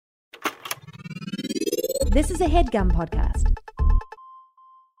This is a HeadGum podcast.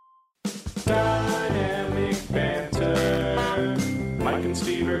 Dynamic banter. Mike and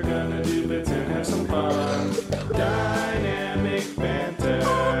Steve are gonna do bits and have some fun. Dynamic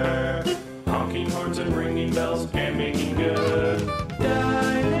banter. Honking horns and ringing bells and making good.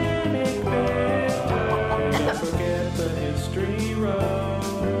 Dynamic banter. Don't forget the history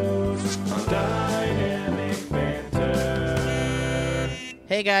road on Dynamic banter.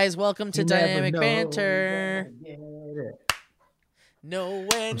 Hey guys, welcome to You Dynamic never know Banter. when you're gonna get it. Know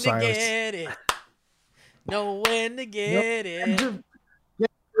when I'm to sorry, get it. Know when to get it.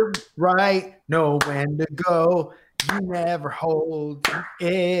 Right, know when to go. You never hold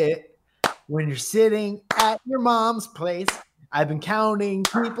it. When you're sitting at your mom's place, I've been counting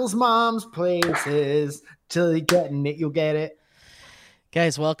people's mom's places. Till you're getting it, you'll get it.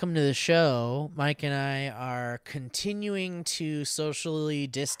 Guys, welcome to the show. Mike and I are continuing to socially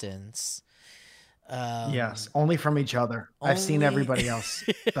distance. Yes, only from each other. I've seen only- everybody else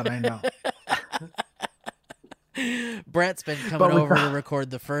that I know. Brett's been coming over to record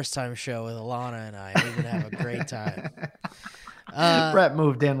the first time show with Alana and I. We've been having a great time. Brett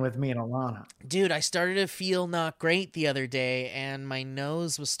moved in with me and Alana. Dude, I started to feel not great the other day, and my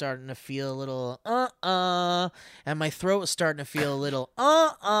nose was starting to feel a little and my throat was starting to feel a little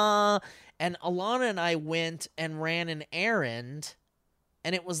and Alana and I went and ran an errand,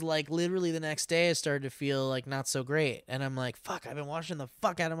 and it was like literally the next day I started to feel like not so great, and I'm like, fuck, I've been washing the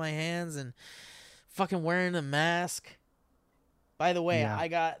fuck out of my hands and fucking wearing a mask. By the way, Yeah. I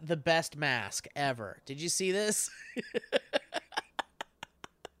got the best mask ever. Did you see this?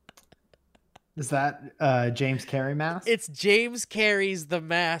 Is that James Carey mask? It's James Carey's The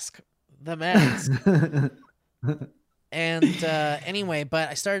Mask. The Mask. And anyway, but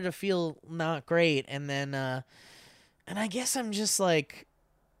I started to feel not great, and then and I guess I'm just like,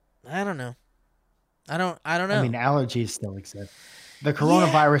 I don't know. I don't know. I mean, allergies still exist. The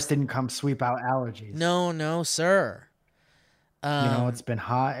coronavirus didn't come sweep out allergies. No, sir. It's been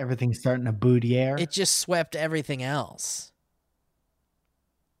hot. Everything's starting to boudiere. It just swept everything else.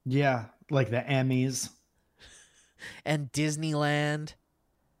 Yeah, like the Emmys. And Disneyland.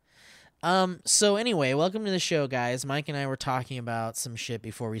 So anyway, welcome to the show, guys. Mike and I were talking about some shit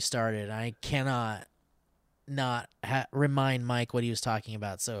before we started. I cannot not remind Mike what he was talking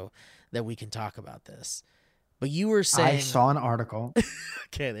about so that we can talk about this. But you were saying I saw an article.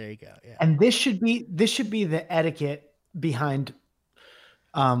 Okay, there you go. Yeah. And this should be the etiquette behind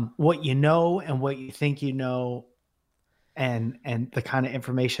what you know and what you think you know, and the kind of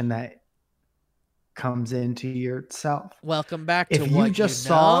information that comes into yourself. Welcome back to If you what just you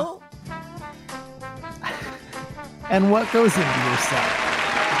saw- know. And what goes into yourself.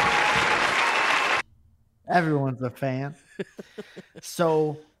 Everyone's a fan.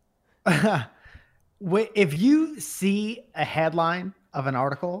 So if you see a headline of an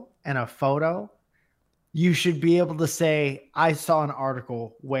article and a photo, you should be able to say, I saw an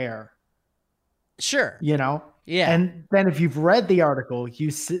article where, Sure. Yeah. And then if you've read the article, you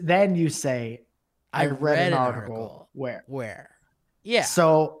say, I read an article where. Yeah.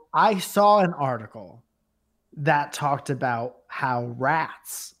 So I saw an article that talked about how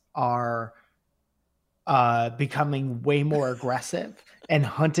rats are becoming way more aggressive and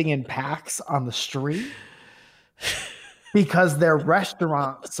hunting in packs on the street because their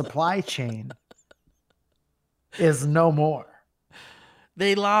restaurant supply chain is no more.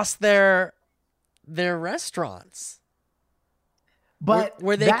 They lost their restaurants. But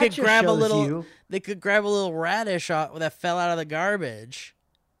where they that could just grab a shows little you- they could grab a little radish that fell out of the garbage.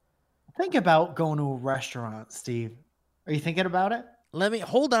 Think about going to a restaurant, Steve. Are you thinking about it? Let me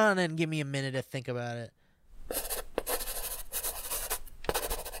hold on and give me a minute to think about it.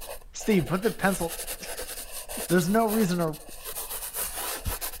 Steve, put the pencil. There's no reason to.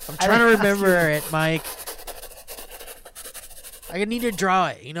 I'm trying to remember it, Mike. I need to draw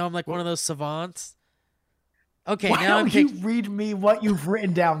it. I'm like one of those savants. Okay, Why now don't you read me what you've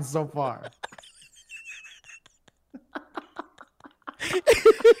written down so far?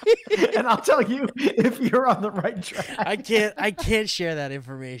 And I'll tell you if you're on the right track. I can't share that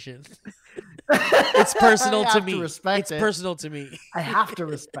information. It's personal to me. It's personal to me. I have to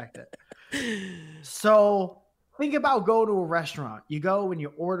respect it. So think about going to a restaurant. You go and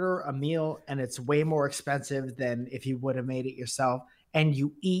you order a meal and it's way more expensive than if you would have made it yourself. And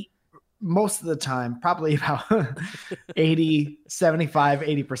you eat most of the time, probably about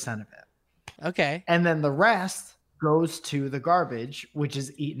 80% of it. Okay. And then the rest goes to the garbage, which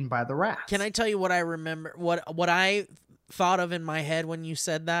is eaten by the rats. Can I tell you what I remember? What I thought of in my head when you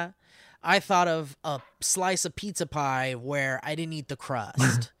said that? I thought of a slice of pizza pie where I didn't eat the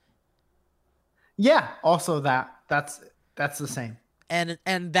crust. Yeah, also that's the same.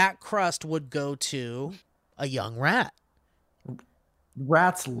 And that crust would go to a young rat.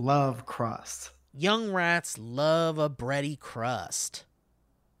 Rats love crust. Young rats love a bready crust.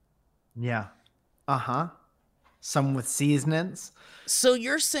 Yeah. Uh-huh. Some with seasonings. So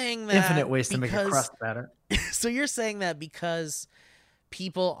you're saying that Infinite ways to make a crust better. So you're saying that because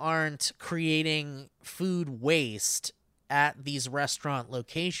people aren't creating food waste at these restaurant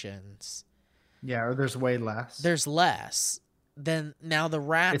locations. Yeah, or there's way less. There's less. Then now the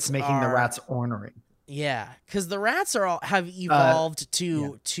rats It's making the rats ornery. Yeah, because the rats have evolved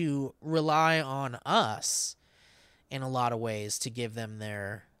to rely on us in a lot of ways to give them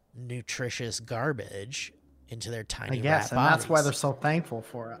their nutritious garbage into their tiny I guess, rat and bodies. that's why they're so thankful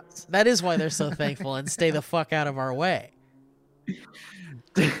for us. That is why they're so thankful and stay the fuck out of our way.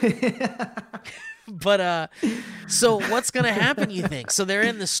 But so what's gonna happen, you think? So they're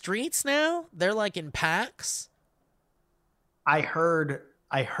in the streets now? They're like in packs?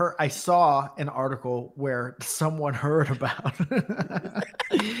 I saw an article where someone heard about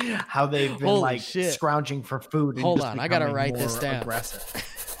how they've been Holy like shit. scrounging for food. And Hold just on, I gotta becoming write this more down. Aggressive.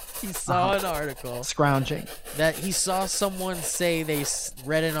 He saw an article Scrounging. that he saw someone say they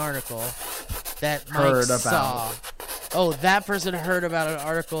read an article that Mike Heard saw. about. Oh, that person heard about an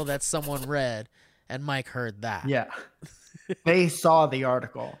article that someone read, and Mike heard that. Yeah. They saw the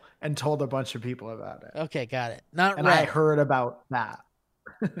article and told a bunch of people about it. Okay, got it. Not And read. I heard about that.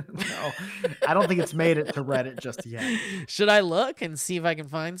 No, I don't think it's made it to Reddit just yet. Should I look and see if I can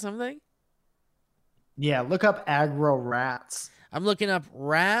find something? Yeah, look up AGGRO rats. I'm looking up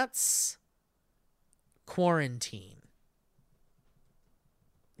rats quarantine.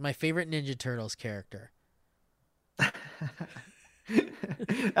 My favorite Ninja Turtles character.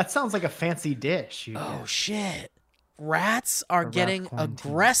 That sounds like a fancy dish. Oh, shit. Rats are rat getting quarantine.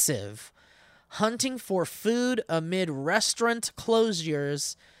 aggressive, hunting for food amid restaurant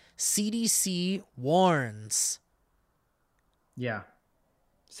closures, CDC warns. Yeah.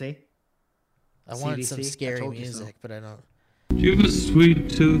 See? I wanted CDC, some I scary told you so. music, but I don't. Do you have a sweet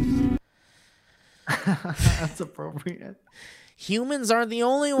tooth? That's appropriate. Humans aren't the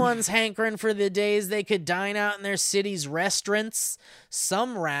only ones hankering for the days they could dine out in their city's restaurants.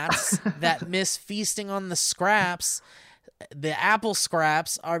 Some rats that miss feasting on the scraps, the apple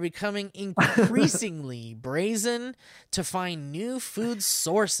scraps, are becoming increasingly brazen to find new food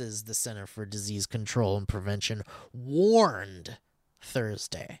sources, the Center for Disease Control and Prevention warned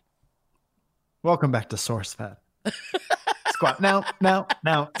Thursday. Welcome back to SourceFed. Squat. No. Squat.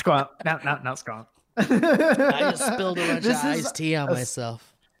 No. Squat. I just spilled a bunch This of is iced tea on a-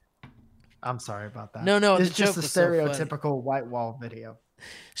 myself. I'm sorry about that. No, It's the just joke a was so funny. stereotypical white wall video.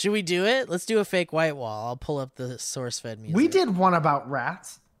 Should we do it? Let's do a fake white wall. I'll pull up the SourceFed music. We did one about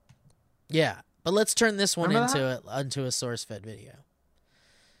rats. Yeah, but let's turn this one Remember into a SourceFed video.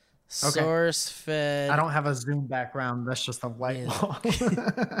 Okay. SourceFed. I don't have a Zoom background. That's just a white Music. wall.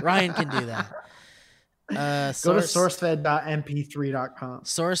 Ryan can do that. Go to sourcefed.mp3.com.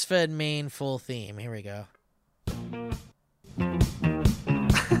 SourceFed main full theme. Here we go.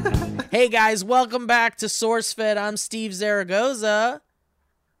 Hey guys, welcome back to SourceFed. I'm Steve Zaragoza.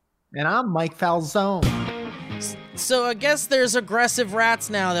 And I'm Mike Falzone. So I guess there's aggressive rats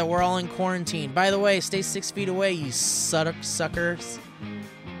now that we're all in quarantine. By the way, stay 6 feet away, you suckers.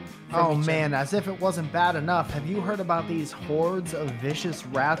 Oh each man, as if it wasn't bad enough, have you heard about these hordes of vicious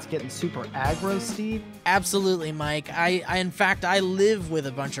rats getting super aggro, Steve? Absolutely, Mike. I in fact, I live with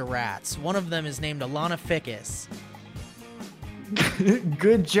a bunch of rats. One of them is named Alana Ficus.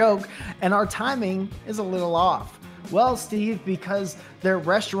 Good joke. And our timing is a little off. Well, Steve, because their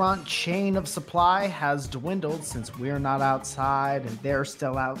restaurant chain of supply has dwindled since we're not outside and they're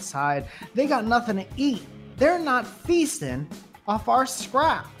still outside, they got nothing to eat. They're not feasting off our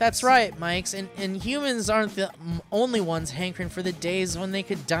scraps. That's right, Mikes. And humans aren't the only ones hankering for the days when they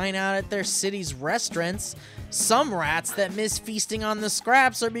could dine out at their city's restaurants. Some rats that miss feasting on the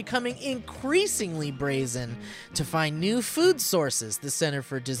scraps are becoming increasingly brazen to find new food sources, the Center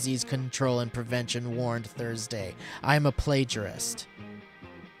for Disease Control and Prevention warned Thursday. I'm a plagiarist.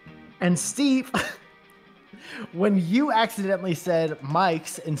 And Steve, when you accidentally said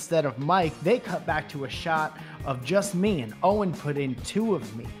Mike's instead of Mike, they cut back to a shot of just me, and Owen put in two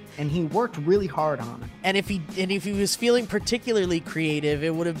of me, and he worked really hard on it. And if he was feeling particularly creative,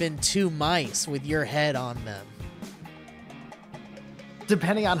 it would have been two mice with your head on them.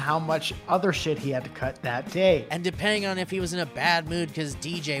 Depending on how much other shit he had to cut that day. And depending on if he was in a bad mood because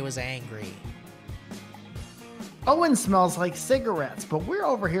DJ was angry. Owen smells like cigarettes, but we're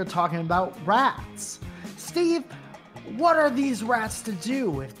over here talking about rats. Steve, what are these rats to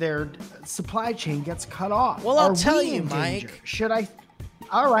do if their supply chain gets cut off? Well, I'll Are tell we you, in danger? Mike. Should I?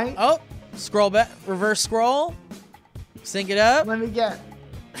 All right. Oh, scroll back, reverse scroll. Sync it up. Let me get.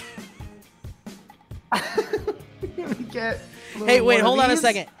 Let me get. Hey, wait, hold on a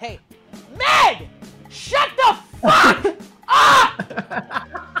second. Hey, Meg! Shut the fuck up!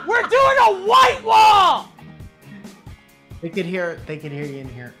 We're doing a white wall! They could hear. They could hear you in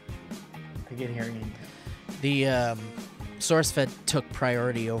here. They could hear you in here. The SourceFed took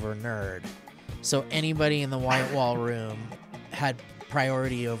priority over Nerd. So anybody in the white wall room had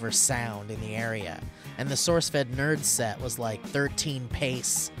priority over sound in the area. And the SourceFed Nerd set was like 13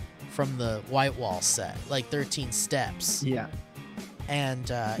 pace from the white wall set, like 13 steps. Yeah. And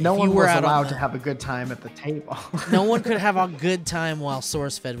no if one you were was out allowed on to have a good time at the table. no one could have a good time while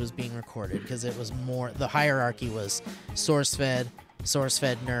SourceFed was being recorded because it was more, the hierarchy was SourceFed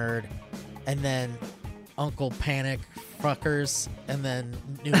Nerd, and then Uncle Panic Fuckers, and then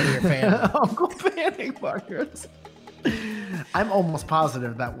Nuclear Family. Uncle Panic Fuckers. I'm almost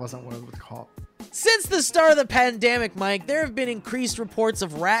positive that wasn't what it was called. Since the start of the pandemic, Mike, there have been increased reports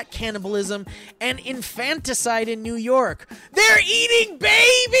of rat cannibalism and infanticide in New York. They're eating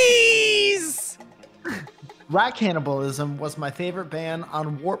babies! Rat cannibalism was my favorite band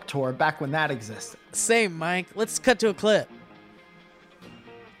on Warped Tour back when that existed. Same, Mike. Let's cut to a clip.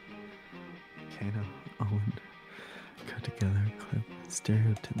 Kano, Owen, cut together a clip.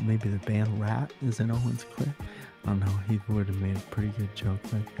 Stereotype. Maybe the band Rat is in Owen's clip. I don't know. He would have made a pretty good joke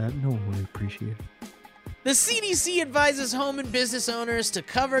like that. No one would appreciate it. The CDC advises home and business owners to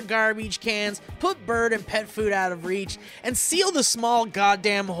cover garbage cans, put bird and pet food out of reach, and seal the small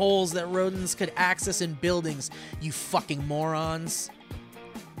goddamn holes that rodents could access in buildings, you fucking morons.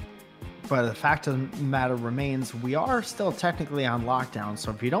 But the fact of the matter remains, we are still technically on lockdown, so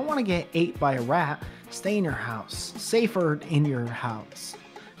if you don't want to get ate by a rat, stay in your house. Safer in your house.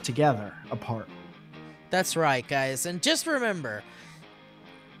 Together, apart. That's right, guys. And just remember,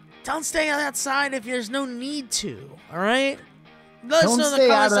 don't stay outside if there's no need to, all right? Let us Don't know in the stay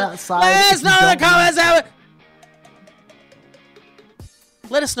comments. out outside Let if us you know in the don't comments. need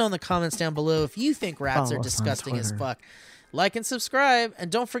Let us know in the comments down below if you think rats Follow are us on disgusting as Twitter. fuck. Like and subscribe. And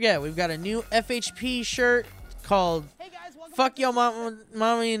don't forget, we've got a new FHP shirt called Fuck Your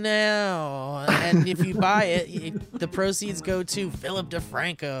Mommy Now. And if you buy it, the proceeds go to Philip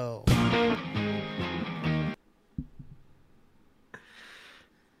DeFranco.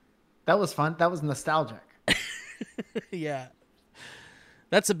 That was fun. That was nostalgic. Yeah.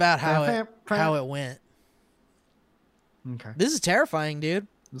 That's about how it went. Okay. This is terrifying, dude.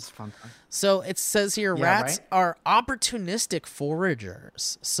 This is fun time. So it says here, Yeah, rats right? are opportunistic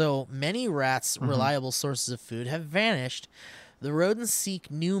foragers. So many rats' reliable sources of food have vanished. The rodents seek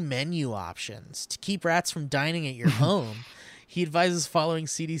new menu options. To keep rats from dining at your home, he advises following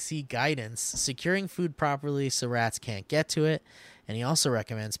CDC guidance, securing food properly so rats can't get to it, and he also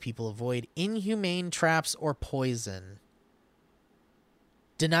recommends people avoid inhumane traps or poison.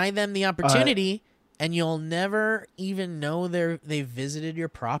 Deny them the opportunity, and you'll never even know they've visited your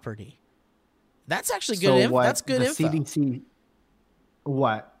property. That's actually good info. That's good the info. CDC.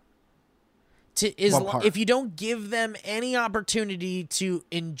 What? What part? If you don't give them any opportunity to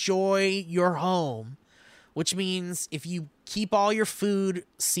enjoy your home, which means if you keep all your food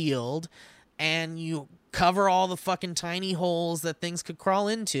sealed and you cover all the fucking tiny holes that things could crawl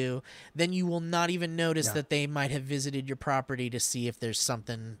into, then you will not even notice that they might have visited your property to see if there's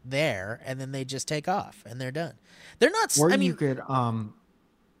something there, and then they just take off and they're done. They're not. Or I mean, you could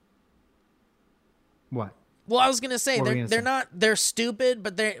What? well, I was gonna say What were you they're gonna say? not. They're stupid,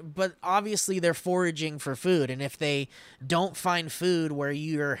 but obviously they're foraging for food, and if they don't find food where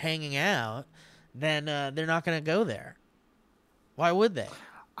you're hanging out, then they're not gonna go there. Why would they?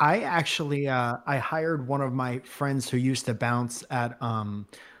 I actually I hired one of my friends who used to bounce at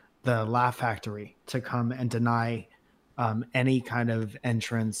the Laugh Factory to come and deny any kind of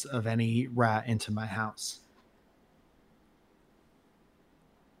entrance of any rat into my house.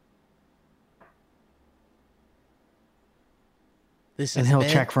 This And is he'll big.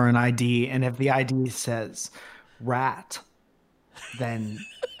 check for an ID, and if the ID says rat, then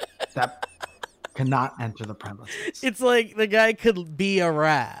that cannot enter the premises. It's like the guy could be a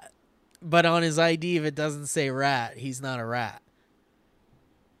rat, but on his ID, if it doesn't say rat, he's not a rat.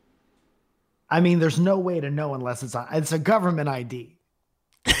 I mean, there's no way to know unless it's a government ID.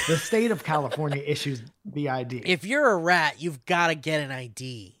 The state of California issues the ID. If you're a rat, you've got to get an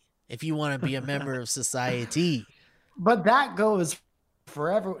ID if you want to be a member of society. But that goes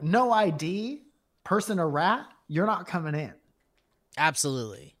forever. No ID, person or rat, you're not coming in.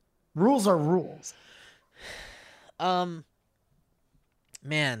 Absolutely. Rules are rules.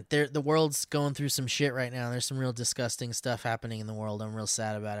 Man, the world's going through some shit right now. There's some real disgusting stuff happening in the world. I'm real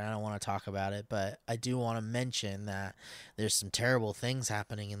sad about it. I don't want to talk about it, but I do want to mention that there's some terrible things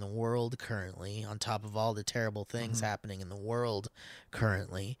happening in the world currently, on top of all the terrible things happening in the world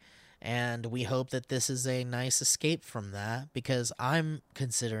currently. And we hope that this is a nice escape from that, because I'm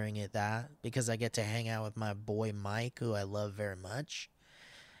considering it that, because I get to hang out with my boy Mike, who I love very much.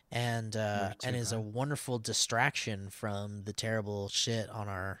 And is a wonderful distraction from the terrible shit on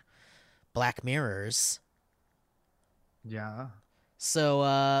our Black Mirrors. Yeah. So,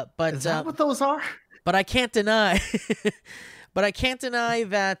 but is that what those are? But I can't deny,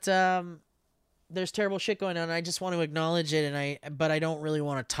 that there's terrible shit going on. I just want to acknowledge it, but I don't really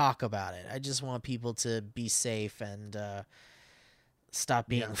want to talk about it. I just want people to be safe and stop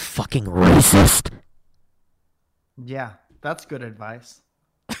being fucking racist. Yeah, that's good advice.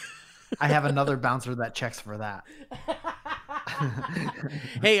 I have another bouncer that checks for that.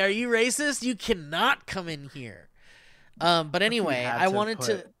 Hey, are you racist? You cannot come in here. But anyway, I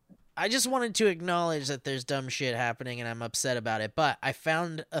just wanted to acknowledge that there's dumb shit happening and I'm upset about it. But I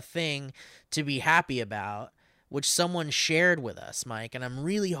found a thing to be happy about, which someone shared with us, Mike, and I'm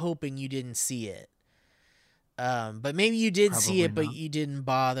really hoping you didn't see it. But maybe you did see it, but you didn't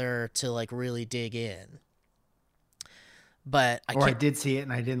bother to like really dig in. But I did see it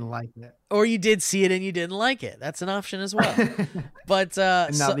and I didn't like it. Or you did see it and you didn't like it. That's an option as well. But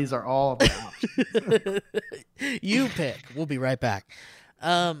and now these are all the options. You pick. We'll be right back.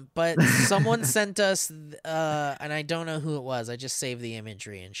 But someone sent us, and I don't know who it was. I just saved the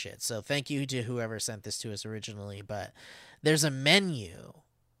imagery and shit. So thank you to whoever sent this to us originally. But there's a menu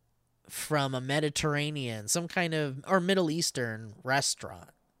from a Mediterranean, some kind of, or Middle Eastern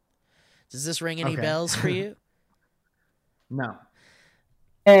restaurant. Does this ring any bells for you? No.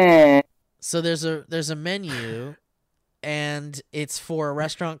 So there's a menu, and it's for a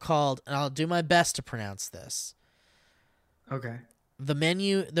restaurant called, and I'll do my best to pronounce this. Okay.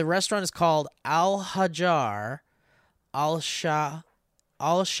 The restaurant is called Al-Hajjar Al-Shaebi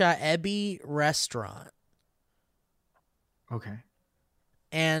Restaurant. Okay.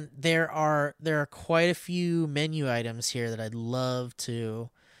 And there are quite a few menu items here that I'd love to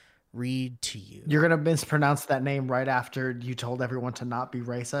read to you. You're going to mispronounce that name right after you told everyone to not be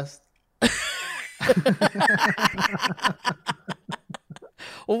racist?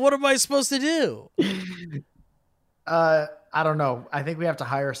 Well, what am I supposed to do? I don't know. I think we have to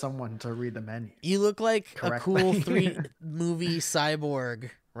hire someone to read the menu. You look like correctly. A cool 3-movie cyborg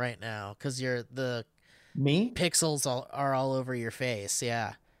right now, because the Me? pixels are all over your face.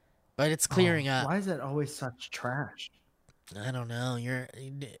 Yeah, but it's clearing up. Why is it always such trash? I don't know. You I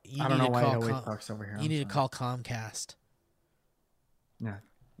don't need know to why call it always sucks over here. You need to call Comcast. Yeah,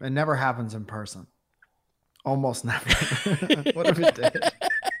 it never happens in person. Almost never. What if it did?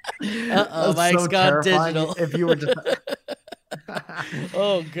 Mike's gone terrifying digital. If you were just...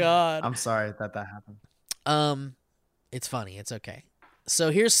 Oh God. I'm sorry that happened. It's funny. It's okay.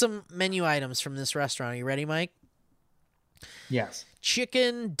 So here's some menu items from this restaurant. Are you ready, Mike? Yes.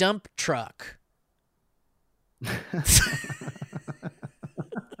 Chicken dump truck.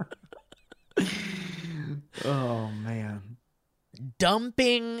 Oh man.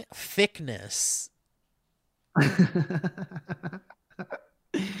 Dumping thickness. How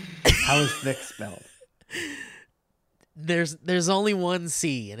is thick spelled? There's only one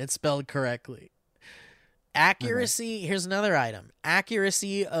C, and it's spelled correctly. Accuracy. Okay. Here's another item.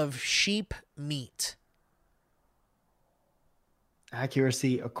 Accuracy of sheep meat.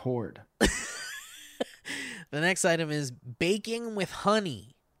 Accuracy accord. The next item is baking with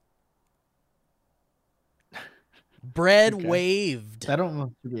honey. Bread waved. That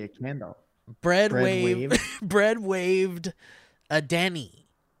almost should be a candle. Bread waved. Bread waved a Denny.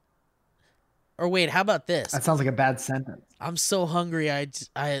 Or wait, how about this? That sounds like a bad sentence. I'm so hungry. I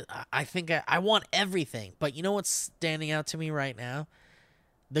think I want everything. But you know what's standing out to me right now?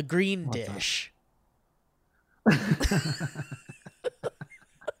 The green dish.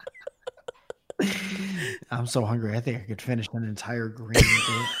 I'm so hungry. I think I could finish an entire green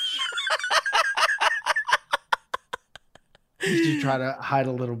dish. You should try to hide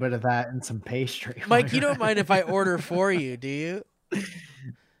a little bit of that in some pastry. Mike, you don't mind if I order for you, do you?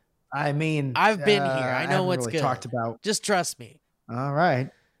 I mean, I've been here. I know what's really good. Talked about. Just trust me. All right,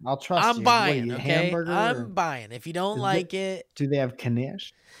 I'll trust you. I'm buying. What, okay, hamburger I'm buying. If you don't like it, do they have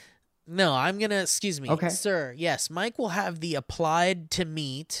knish? No, I'm gonna. Excuse me, okay, sir. Yes, Mike will have the applied to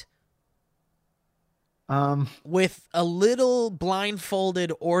meat. With a little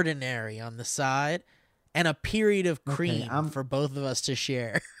blindfolded ordinary on the side, and a period of cream for both of us to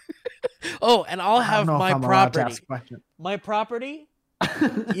share. Oh, and I'll I don't have know if my I'm allowed to property. ask questions. My property?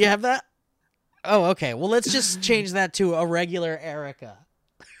 You have that? Oh, okay. Well, let's just change that to a regular Erica.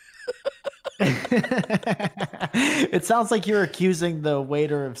 It sounds like you're accusing the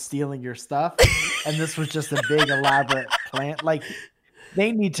waiter of stealing your stuff, and this was just a big elaborate plan. Like,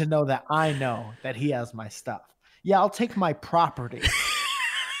 they need to know that I know that he has my stuff. Yeah, I'll take my property.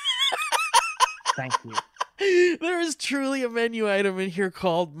 Thank you. There is truly a menu item in here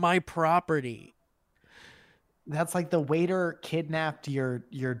called my property. That's like the waiter kidnapped your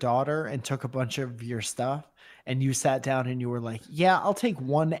daughter and took a bunch of your stuff, and you sat down and you were like, "Yeah, I'll take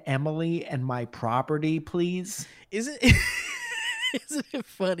one Emily and my property, please." Isn't it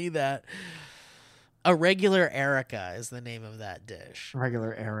funny that a regular Erica is the name of that dish?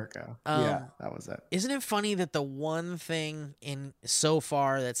 Regular Erica. Yeah, that was it. Isn't it funny that the one thing in so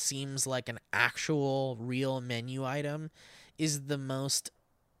far that seems like an actual real menu item is the most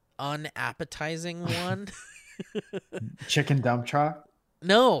unappetizing one? Chicken dump truck?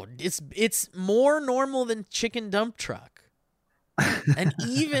 No, it's more normal than chicken dump truck. And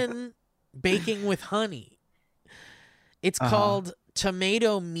even baking with honey. It's called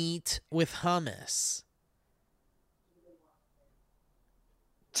tomato meat with hummus.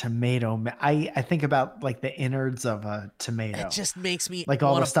 I think about like the innards of a tomato. It just makes me like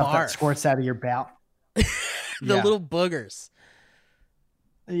all the stuff barf. that squirts out of your bowel. The little boogers.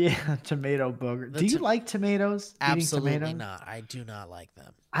 Yeah, tomato booger. Do you like tomatoes? Absolutely tomatoes? not. I do not like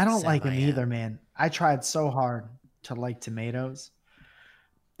them. I don't like Sam, them either, man. I tried so hard to like tomatoes.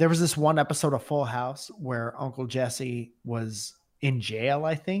 There was this one episode of Full House where Uncle Jesse was in jail,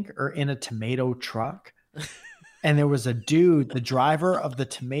 I think, or in a tomato truck. And there was a dude, the driver of the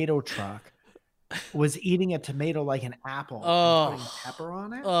tomato truck, was eating a tomato like an apple and putting pepper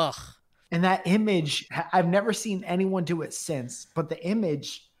on it. Ugh. And that image, I've never seen anyone do it since, but the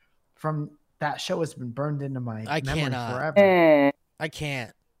image from that show has been burned into my memory forever. I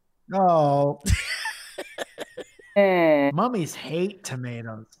can't. No. Mummies hate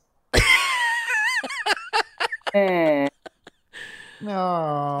tomatoes. No.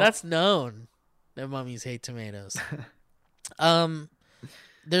 That's known that mummies hate tomatoes.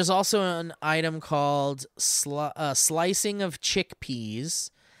 There's also an item called slicing of chickpeas,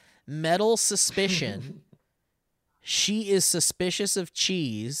 metal suspicion, she is suspicious of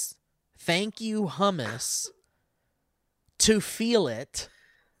cheese, thank you hummus, to feel it,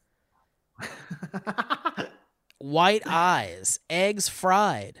 white eyes, eggs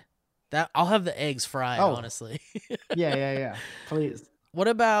fried. That I'll have the eggs fried, honestly. Yeah. Please. What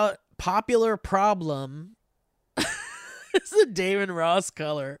about popular problem? It's a Damon Ross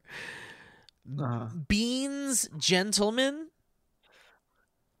color. Beans, gentlemen.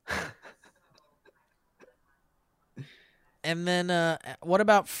 And then what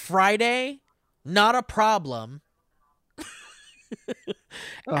about Friday? Not a problem.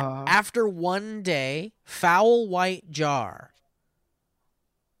 After one day, foul white jar.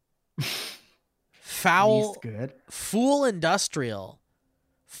 Foul, good. Fool industrial,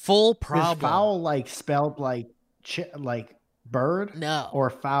 full problem. Is foul like spelled like bird? No, or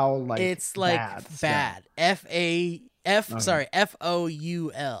foul like it's like bad. F-A-F.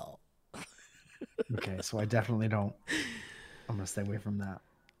 F-O-U-L. Okay, so I definitely don't. I'm gonna stay away from that.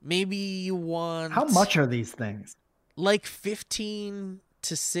 Maybe you want. How much are these things? Like $15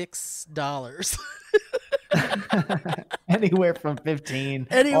 to $6. Anywhere from 15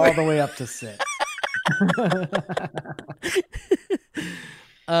 all the way up to 6.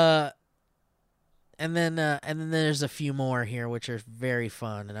 And then there's a few more here which are very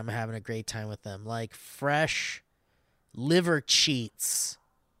fun, and I'm having a great time with them. Like fresh liver cheats.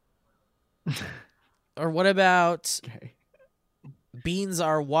 Or what about beans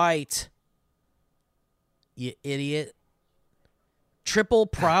are white? You idiot. Triple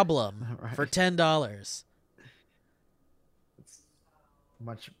problem for $10.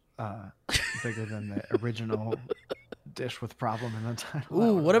 Much bigger than the original dish with problem in the title.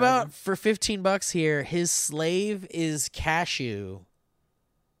 Ooh, what about for $15 here? His slave is cashew.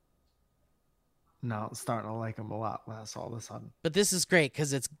 No, it's starting to like him a lot less all of a sudden. But this is great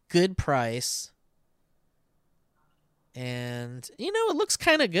because it's good price. And, it looks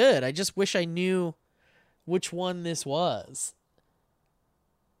kind of good. I just wish I knew which one this was.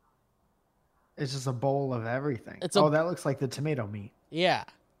 It's just a bowl of everything. That looks like the tomato meat. Yeah.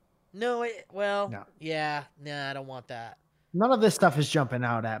 No, No. Yeah. Nah, I don't want that. None of this stuff is jumping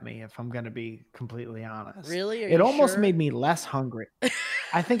out at me, if I'm going to be completely honest. Really? It almost made me less hungry.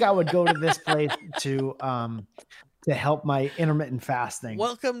 I think I would go to this place to to help my intermittent fasting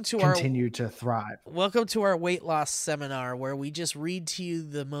Welcome to continue to thrive. Welcome to our weight loss seminar where we just read to you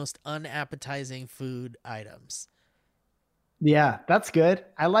the most unappetizing food items. Yeah, that's good.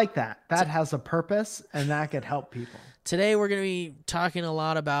 I like that. That has a purpose, and that could help people. Today we're going to be talking a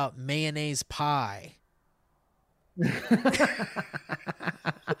lot about mayonnaise pie.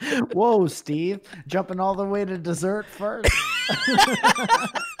 Whoa, Steve. Jumping all the way to dessert first.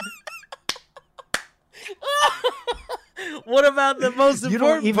 What about the most important You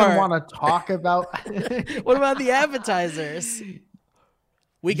don't even part? want to talk about. What about the appetizers?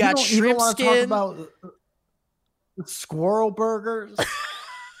 We got you don't even shrimp want to skin. talk about squirrel burgers,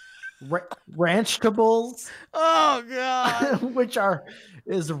 ranchtables, Oh god. which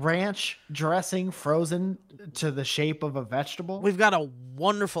is ranch dressing frozen to the shape of a vegetable. We've got a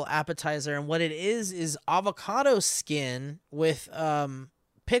wonderful appetizer, and what it is avocado skin with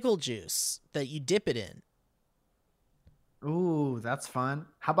pickle juice that you dip it in. Ooh, that's fun.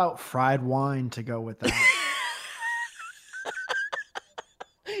 How about fried wine to go with that?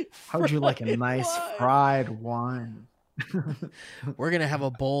 How would you like a nice wine. fried wine? We're going to have a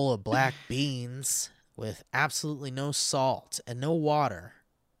bowl of black beans with absolutely no salt and no water.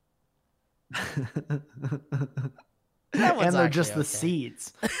 That one's And they're actually just the okay.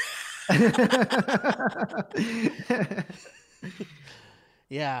 seeds.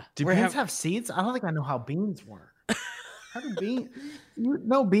 Yeah. Do we're beans hav- have seeds? I don't think I know how beans work. How do beans? You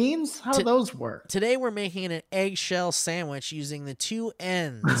know beans? How do those work? Today we're making an eggshell sandwich using the two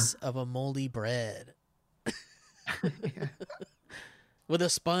ends of a moldy bread. With a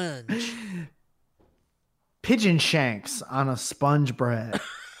sponge. Pigeon shanks on a sponge bread.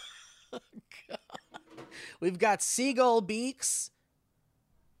 We've got seagull beaks.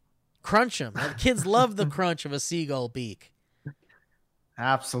 Crunch them. Kids love the crunch of a seagull beak.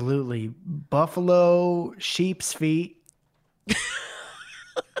 Absolutely. Buffalo sheep's feet.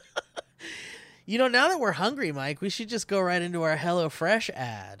 You know, now that we're hungry, Mike, we should just go right into our HelloFresh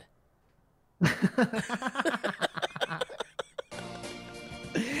ad.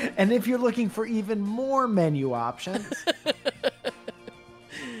 And if you're looking for even more menu options,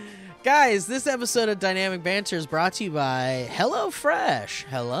 Guys, this episode of Dynamic Banter is brought to you by HelloFresh.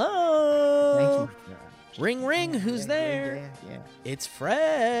 Hello. thank you. Ring, ring. Who's there? Yeah. It's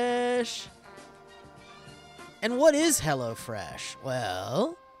fresh. And what is HelloFresh?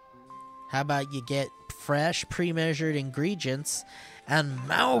 Well, how about you get fresh, pre-measured ingredients and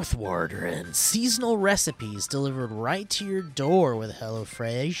mouth-watering seasonal recipes delivered right to your door with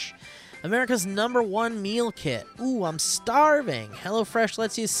HelloFresh, America's #1 meal kit. Ooh, I'm starving. HelloFresh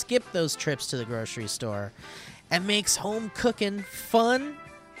lets you skip those trips to the grocery store and makes home cooking fun,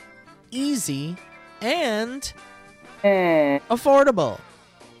 easy, and affordable.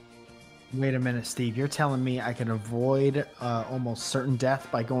 Wait a minute, Steve. You're telling me I can avoid almost certain death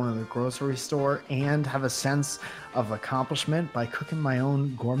by going to the grocery store and have a sense of accomplishment by cooking my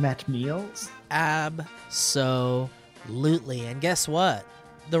own gourmet meals? Absolutely. And guess what?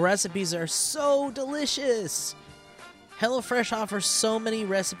 The recipes are so delicious. HelloFresh offers so many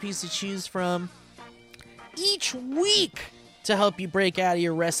recipes to choose from each week to help you break out of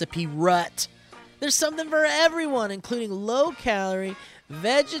your recipe rut. There's something for everyone, including low-calorie,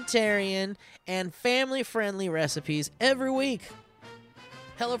 vegetarian, and family-friendly recipes every week.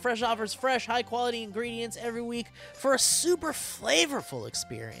 HelloFresh offers fresh, high-quality ingredients every week for a super flavorful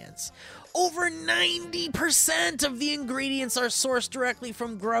experience. Over 90% of the ingredients are sourced directly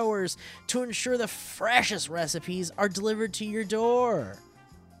from growers to ensure the freshest recipes are delivered to your door.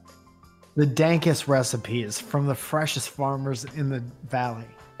 The dankest recipes from the freshest farmers in the valley.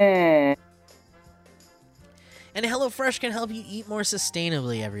 And HelloFresh can help you eat more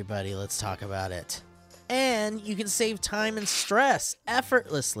sustainably, everybody. Let's talk about it. And you can save time and stress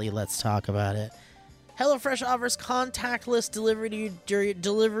effortlessly. Let's talk about it. HelloFresh offers contactless delivery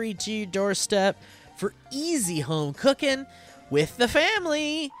to your doorstep for easy home cooking with the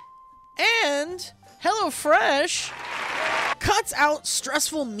family. And HelloFresh cuts out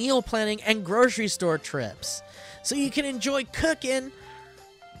stressful meal planning and grocery store trips, so you can enjoy cooking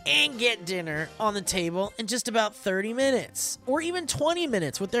and get dinner on the table in just about 30 minutes or even 20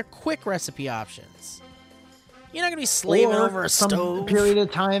 minutes with their quick recipe options. You're not going to be slaving over a some stove. period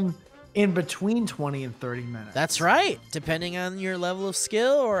of time in between 20 and 30 minutes. That's right, depending on your level of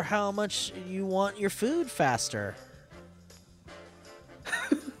skill or how much you want your food faster.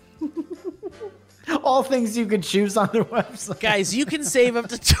 All things you can choose on their website. Guys, you can save up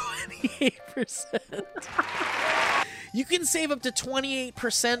to 28%. You can save up to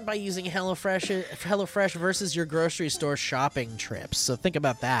 28% by using HelloFresh versus your grocery store shopping trips. So think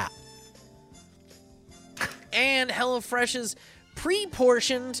about that. And HelloFresh's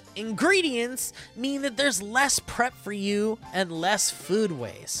pre-portioned ingredients mean that there's less prep for you and less food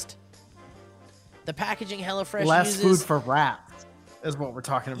waste. The packaging HelloFresh Less uses... food for rats is what we're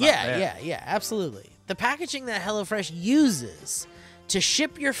talking about. Yeah, absolutely. The packaging that HelloFresh uses to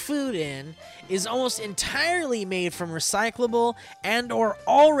ship your food in is almost entirely made from recyclable and or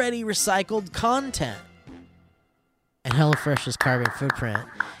already recycled content. And HelloFresh's carbon footprint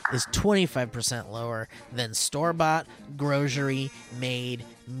is 25% lower than store-bought, grocery-made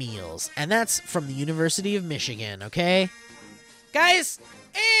meals. And that's from the University of Michigan, okay? Guys,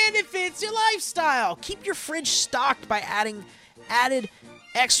 and it fits your lifestyle. Keep your fridge stocked by adding added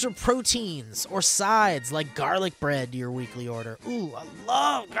extra proteins or sides like garlic bread to your weekly order. Ooh, I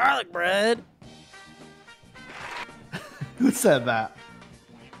love garlic bread. Who said that?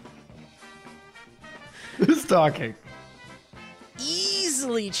 Who's talking?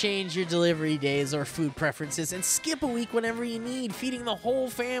 Easily change your delivery days or food preferences and skip a week whenever you need. Feeding the whole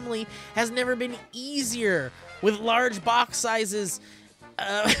family has never been easier with large box sizes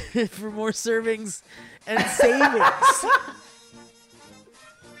for more servings and savings.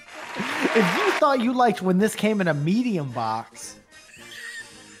 If you thought you liked when this came in a medium box.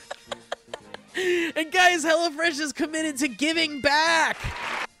 And guys, HelloFresh is committed to giving back.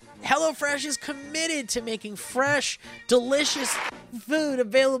 HelloFresh is committed to making fresh, delicious food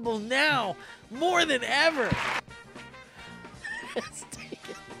available now more than ever.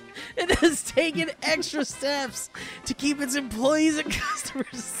 It has taken extra steps to keep its employees and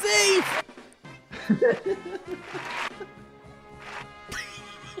customers safe.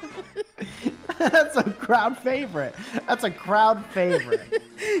 That's a crowd favorite. That's a crowd favorite.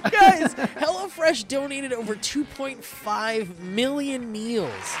 Guys, HelloFresh donated over 2.5 million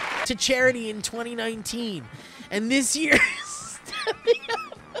meals to charity in 2019. And this year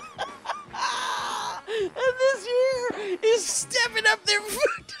is stepping up their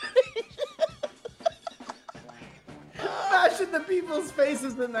food donation. Imagine the people's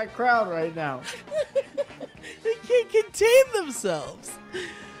faces in that crowd right now. They can't contain themselves.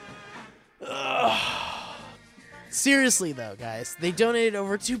 Ugh. Seriously though, guys, they donated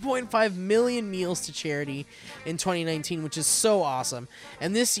over 2.5 million meals to charity in 2019, which is so awesome.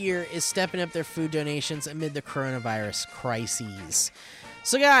 And this year is stepping up their food donations amid the coronavirus crises.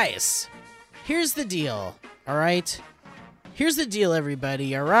 So guys, here's the deal, all right? Here's the deal,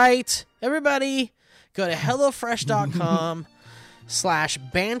 everybody, all right? Everybody, go to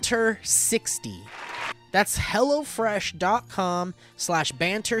HelloFresh.com/banter60. That's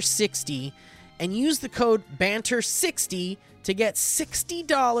HelloFresh.com/banter60 and use the code BANTER60 to get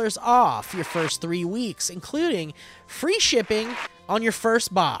 $60 off your first 3 weeks, including free shipping on your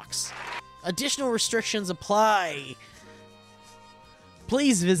first box. Additional restrictions apply.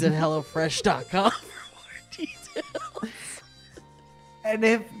 Please visit HelloFresh.com for more details. And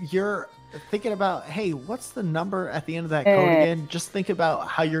if you're thinking about, hey, what's the number at the end of that code again? Just think about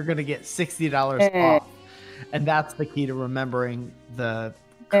how you're going to get $60 off. And that's the key to remembering the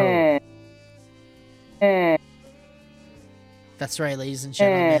code. That's right, ladies and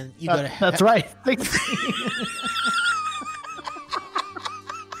gentlemen. You go to That's right.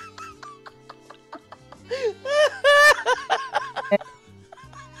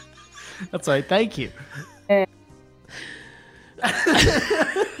 That's right. Thank you. Why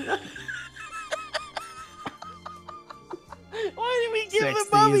did we give the 60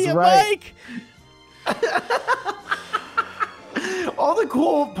 mummy is a right. mic? All the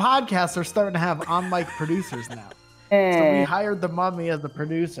cool podcasts are starting to have on-mic producers now. So we hired the mummy as the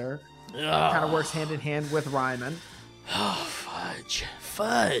producer. Kind of works hand in hand with Ryman. Oh,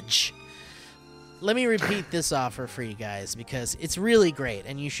 fudge. Let me repeat this offer for you guys because it's really great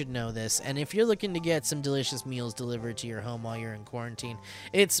and you should know this. And if you're looking to get some delicious meals delivered to your home while you're in quarantine,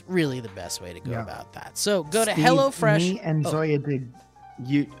 it's really the best way to go about that. So go to HelloFresh. Me and Zoya did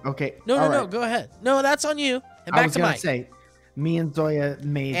you okay? No, go ahead. No, that's on you. And back I was to gonna Mike. Say, me and Zoya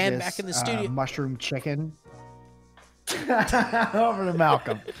made And this back in the studio. mushroom chicken. Over to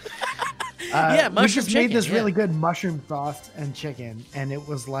Malcolm. Mushroom we just chicken, made this really good mushroom sauce and chicken, and it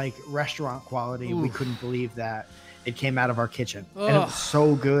was like restaurant quality. We couldn't believe that it came out of our kitchen, and it was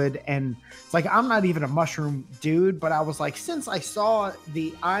so good. And it's like, I'm not even a mushroom dude, but I was like, since I saw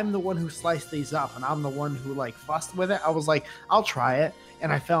I'm the one who sliced these up, and I'm the one who like fussed with it, I was like, I'll try it,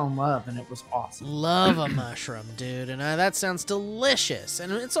 and I fell in love, and it was awesome. Love a mushroom, dude, and that sounds delicious.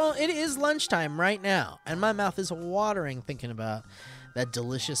 And it is lunchtime right now, and my mouth is watering thinking about that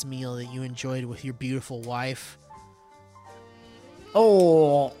delicious meal that you enjoyed with your beautiful wife.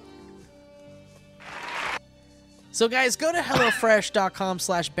 Oh, So guys, go to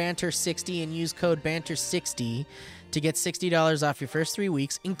hellofresh.com/banter60 and use code banter60 to get $60 off your first 3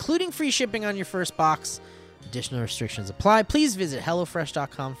 weeks, including free shipping on your first box. Additional restrictions apply. Please visit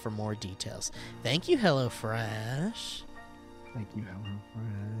hellofresh.com for more details. Thank you, HelloFresh. Thank you,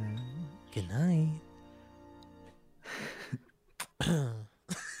 HelloFresh. Good night.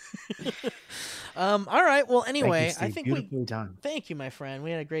 All right. Well, anyway, Thank you, Steve. Beautifully done. Thank you, my friend.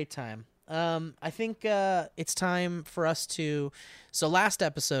 We had a great time. I think it's time for us to. So last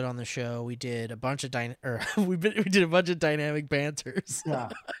episode on the show, we did a bunch of we did a bunch of dynamic banters. Yeah.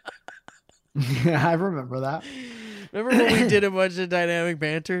 Yeah, I remember that. Remember when we did a bunch of dynamic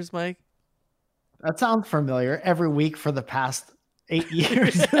banters, Mike? That sounds familiar. Every week for the past 8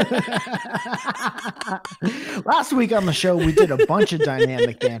 years. Last week on the show, we did a bunch of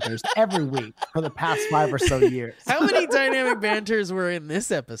dynamic banters every week for the past 5 or so years. How many dynamic banters were in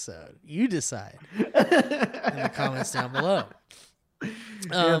this episode? You decide in the comments down below.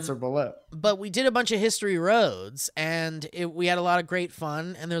 Answer below. But we did a bunch of history roads, and we had a lot of great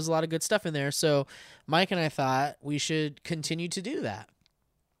fun, and there was a lot of good stuff in there. So Mike and I thought we should continue to do that,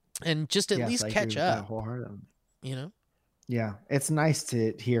 and just at least catch up. You know. Yeah, it's nice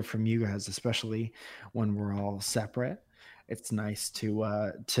to hear from you guys, especially when we're all separate. It's nice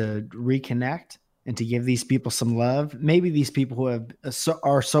to reconnect and to give these people some love. Maybe these people who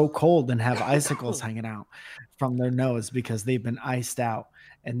are so cold and have icicles hanging out from their nose because they've been iced out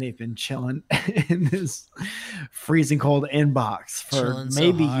and they've been chilling in this freezing cold inbox for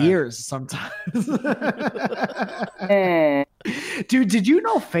maybe years sometimes. Dude, did you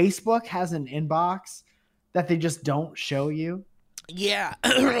know Facebook has an inbox that they just don't show you? Yeah.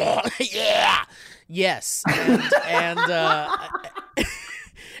 Yeah. Yes. And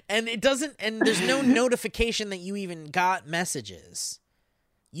and it doesn't, and there's no notification that you even got messages.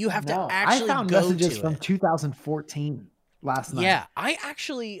 You have to actually I found go messages to from it. 2014 last night. Yeah, I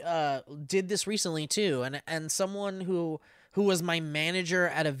actually did this recently too, and someone who was my manager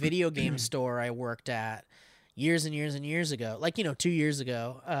at a video game store I worked at years and years and years ago, like 2 years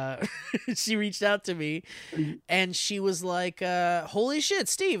ago, she reached out to me, and she was like, "Holy shit,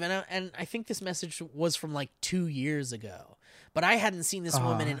 Steve!" And I think this message was from like 2 years ago, but I hadn't seen this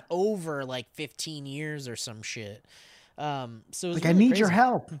woman in over like 15 years or some shit. So it was like, really I need crazy. your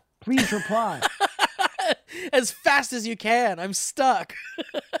help. Please reply. As fast as you can. I'm stuck.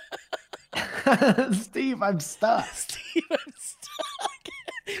 Steve, I'm stuck. Steve, I'm stuck.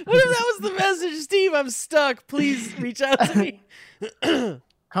 What if that was the message? Steve, I'm stuck. Please reach out to me.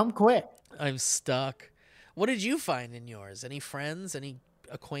 Come quick. I'm stuck. What did you find in yours? Any friends, any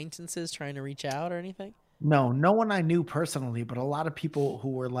acquaintances trying to reach out or anything? No one I knew personally, but a lot of people who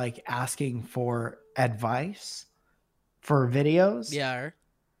were like asking for advice for videos. Yeah.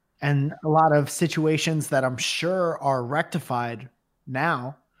 And a lot of situations that I'm sure are rectified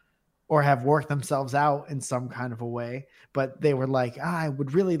now or have worked themselves out in some kind of a way. But they were like, I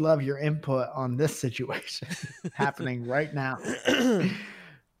would really love your input on this situation happening right now.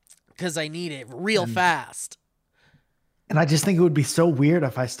 Because I need it real fast. And I just think it would be so weird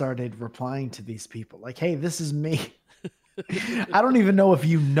if I started replying to these people like, hey, this is me. I don't even know if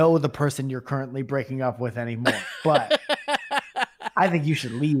you know the person you're currently breaking up with anymore, but I think you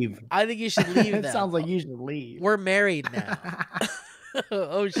should leave. I think you should leave. It sounds like you should leave. We're married now.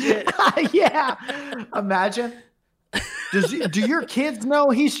 Oh, shit. Yeah. Imagine. Do your kids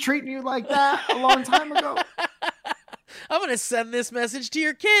know he's treating you like that a long time ago? I'm going to send this message to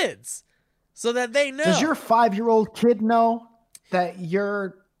your kids so that they know. Does your 5-year-old kid know that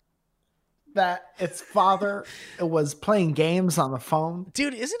its father was playing games on the phone?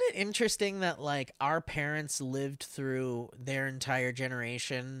 Dude, isn't it interesting that like our parents lived through their entire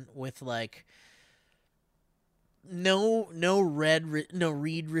generation with like no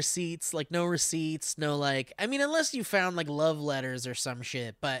read receipts, like no receipts, no like, I mean, unless you found like love letters or some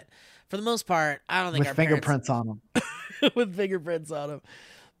shit, but for the most part, I don't think with our fingerprints on them. With fingerprints on them.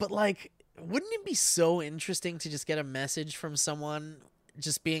 But like, wouldn't it be so interesting to just get a message from someone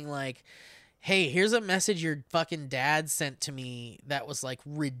just being like, hey, here's a message your fucking dad sent to me that was like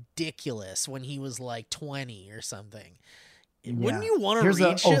ridiculous when he was like 20 or something. Yeah. Wouldn't you want to read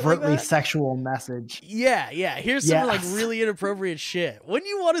Here's shit an overtly like that? Sexual message. Yeah. Here's some like really inappropriate shit. Wouldn't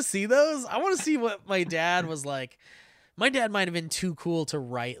you want to see those? I want to see what my dad was like. My dad might have been too cool to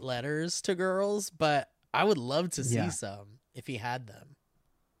write letters to girls, but I would love to see some if he had them.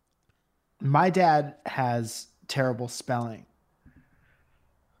 My dad has terrible spelling.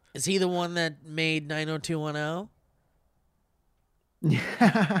 Is he the one that made 90210?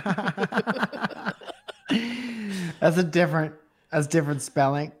 That's different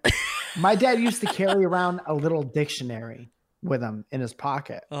spelling. My dad used to carry around a little dictionary with him in his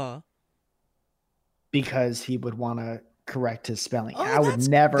pocket because he would want to correct his spelling. Oh, I would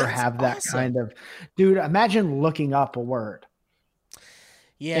never that's have that awesome. kind of, dude, imagine looking up a word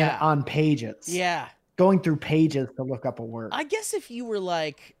on pages. Yeah. Going through pages to look up a word. I guess if you were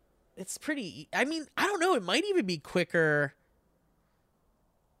like, it's pretty, I mean, I don't know. It might even be quicker.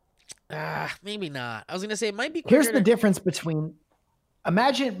 Maybe not. I was going to say it might be quicker. Here's the difference between,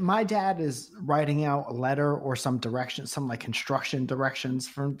 imagine my dad is writing out a letter or some direction, some like construction directions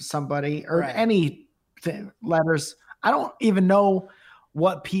from somebody or any letters. I don't even know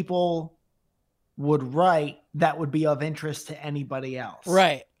what people would write that would be of interest to anybody else.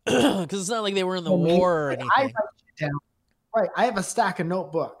 Right. Because it's not like they were in the war or anything. I write it down. Right. I have a stack of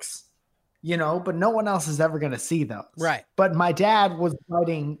notebooks, but no one else is ever going to see those. Right. But my dad was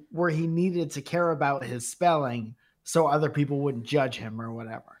writing where he needed to care about his spelling so other people wouldn't judge him or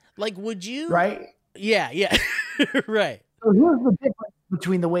whatever. Like, would you? Right. Yeah. Right. So here's the difference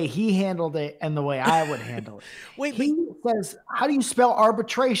between the way he handled it and the way I would handle it. Wait, he says, how do you spell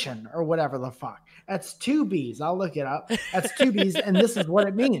arbitration or whatever the fuck? That's 2 B's. I'll look it up. That's 2 B's. And this is what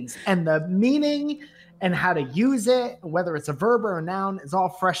it means. And the meaning and how to use it, whether it's a verb or a noun, is all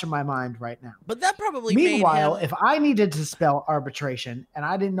fresh in my mind right now. But that probably Meanwhile, if I needed to spell arbitration and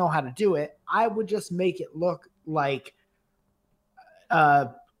I didn't know how to do it, I would just make it look like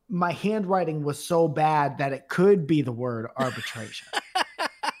my handwriting was so bad that it could be the word arbitration.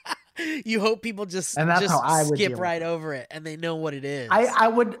 You hope people just skip right over it and they know what it is. I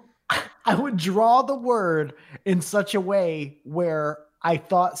would draw the word in such a way where I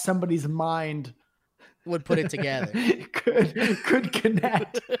thought somebody's mind would put it together. could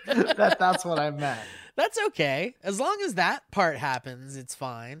connect that's what I meant. That's okay. As long as that part happens, it's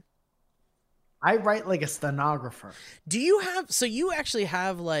fine. I write like a stenographer. Do you actually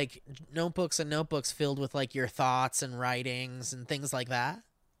have like notebooks and notebooks filled with like your thoughts and writings and things like that?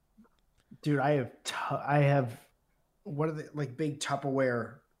 Dude, I have what are they, like big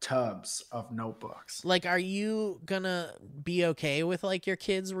Tupperware tubs of notebooks. Like, are you gonna be okay with like your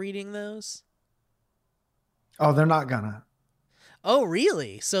kids reading those? Oh, they're not gonna. Oh,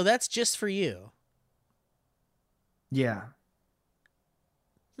 really? So that's just for you? Yeah.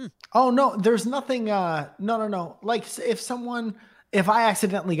 Oh, no, there's nothing. No. Like if I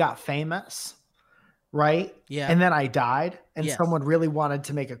accidentally got famous, right? Yeah. And then I died and someone really wanted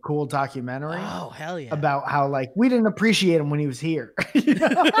to make a cool documentary. Oh, hell yeah. About how like we didn't appreciate him when he was here.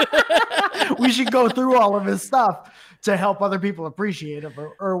 We should go through all of his stuff to help other people appreciate him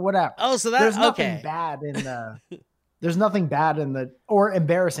or whatever. Oh, so there's nothing bad in the there's nothing bad in the or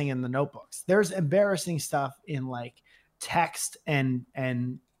embarrassing in the notebooks. There's embarrassing stuff in like text and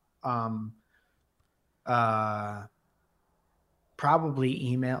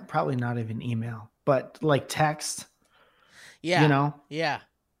probably email, probably not even email, but like text. Yeah. Yeah.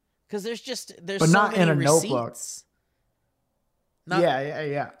 Because there's but so not many in a receipts. Notebook.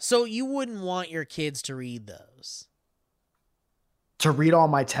 Yeah. So you wouldn't want your kids to read those? To read all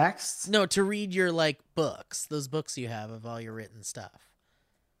my texts? No, to read your like books, those books you have of all your written stuff.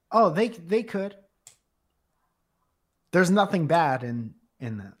 Oh, they could. There's nothing bad in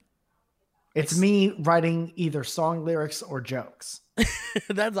that. It's me writing either song lyrics or jokes.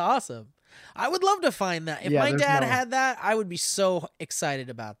 That's awesome. I would love to find that. If my dad had that, I would be so excited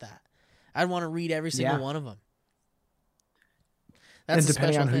about that. I'd want to read every single one of them. That's and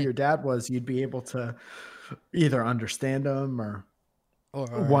depending on who your dad was, you'd be able to either understand him or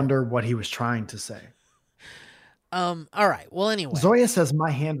wonder what he was trying to say. All right. Well, anyway. Zoya says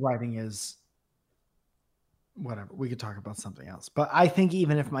my handwriting is whatever. We could talk about something else. But I think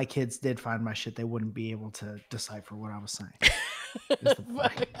even if my kids did find my shit, they wouldn't be able to decipher what I was saying.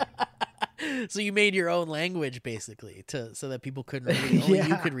 So you made your own language basically so that people couldn't read it. Only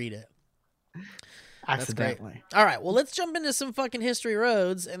you could read it. Accidentally. All right. Well, let's jump into some fucking history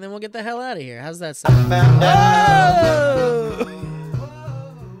roads and then we'll get the hell out of here. How's that sound?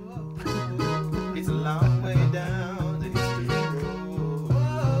 It's a long way down the history road.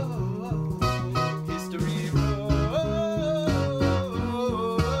 History road.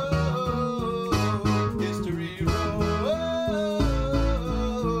 History road.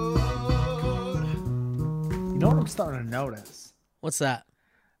 You know what I'm starting to notice? What's that?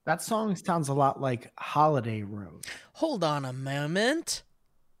 That song sounds a lot like Holiday Road. Hold on a moment.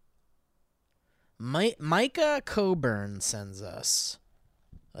 Micah Coburn sends us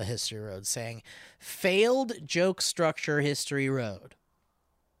a history road saying, failed joke structure history road.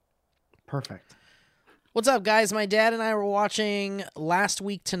 Perfect. What's up, guys? My dad and I were watching Last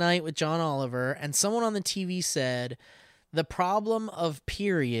Week Tonight with John Oliver, and someone on the TV said the problem of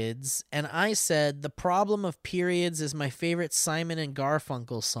periods, and I said the problem of periods is my favorite Simon and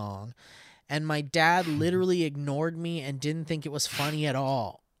Garfunkel song, and my dad literally ignored me and didn't think it was funny at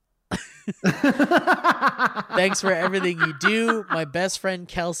all. Thanks for everything you do. My best friend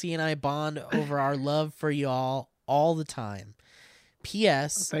Kelsey and I bond over our love for y'all all the time.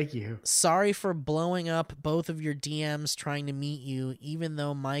 P.S. Thank you. Sorry for blowing up both of your DMs trying to meet you, even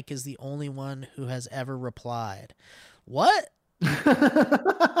though Mike is the only one who has ever replied. What?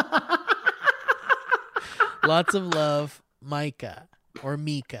 Lots of love, Micah or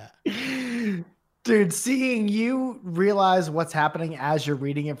Mika. Dude, seeing you realize what's happening as you're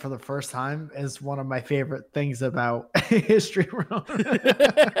reading it for the first time is one of my favorite things about History Room.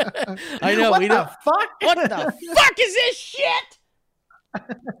 I know. What the fuck? What the fuck is this shit?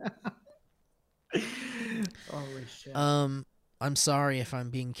 Holy shit. I'm sorry if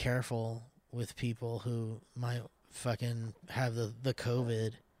I'm being careful with people who might fucking have the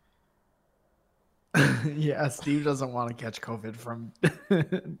COVID. Yeah, Steve doesn't want to catch COVID from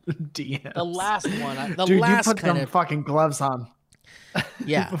DMs. The last one. Dude, last you put kind some of fucking gloves on.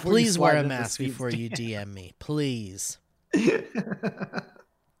 Yeah, before you please slide wear a into mask Steve's before you DM. DM me. Please.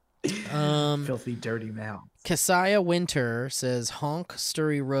 Filthy, dirty mouth. Kasaya Winter says, Honk,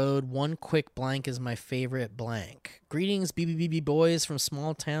 Sturry Road, one quick blank is my favorite blank. Greetings, BBBB boys from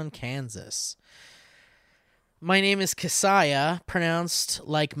small town Kansas. My name is Kasaya, pronounced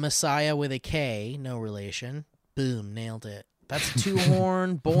like Messiah with a K, no relation. Boom, nailed it. That's a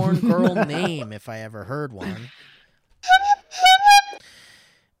two-horn born girl name if I ever heard one.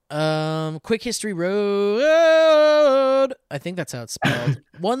 Quick History Road. I think that's how it's spelled.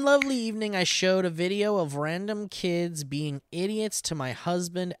 One lovely evening, I showed a video of random kids being idiots to my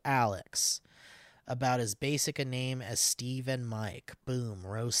husband, Alex, about as basic a name as Steve and Mike. Boom,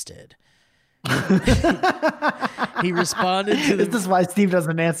 roasted. He responded to the... This is why Steve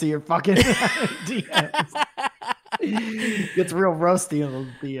doesn't answer your fucking DMs. Gets real roasty in those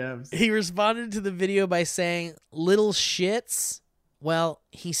DMs. He responded to the video by saying, little shits. Well,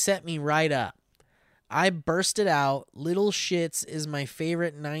 he set me right up. I bursted out, Little Shits is my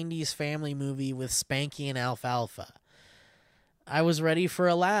favorite 90s family movie with Spanky and Alfalfa. I was ready for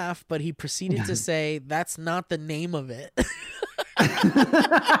a laugh, but he proceeded to say, that's not the name of it.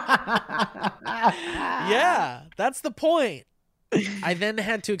 Yeah, that's the point. I then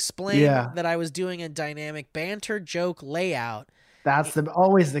had to explain that I was doing a dynamic banter joke layout. That's the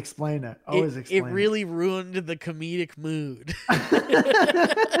always explain it. Always explain it. It really ruined the comedic mood.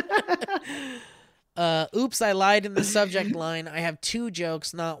 Oops, I lied in the subject line. I have two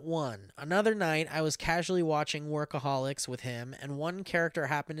jokes, not one. Another night, I was casually watching Workaholics with him, and one character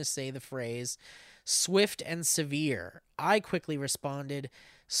happened to say the phrase, swift and severe. I quickly responded,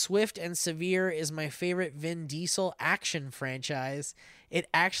 Swift and Severe is my favorite Vin Diesel action franchise. It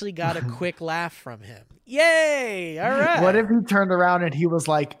actually got a quick laugh from him. Yay! All right. What if he turned around and he was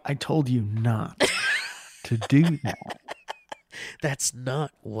like, I told you not to do that. That's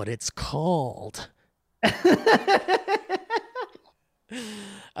not what it's called. I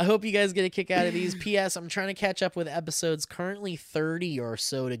hope you guys get a kick out of these. P.S. I'm trying to catch up with episodes, currently 30 or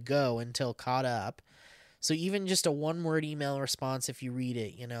so to go until caught up. So even just a one-word email response, if you read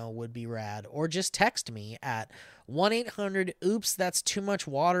it, would be rad. Or just text me at 1-800, oops, that's too much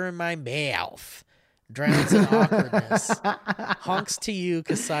water in my mouth. Drowns in awkwardness. Honks to you,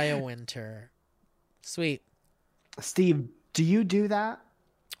 Kasaya Winter. Sweet. Steve, do you do that?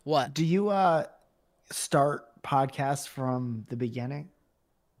 What? Do you start podcasts from the beginning?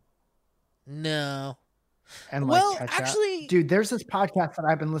 No. And well, catch actually, up? Dude, there's this podcast that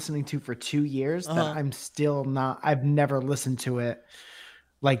I've been listening to for 2 years that I'm still not. I've never listened to it.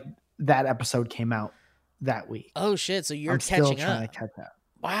 Like that episode came out that week. Oh shit! So you're I'm catching still trying up. to catch up.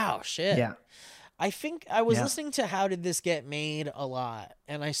 Wow, shit. Yeah. I think I was listening to How Did This Get Made a lot,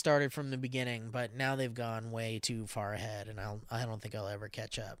 and I started from the beginning, but now they've gone way too far ahead, and I don't think I'll ever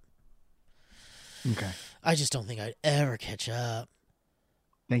catch up. Okay. I just don't think I'd ever catch up.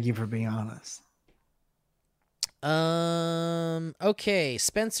 Thank you for being honest. Okay.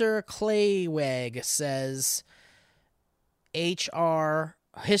 Spencer Clayweg says, HR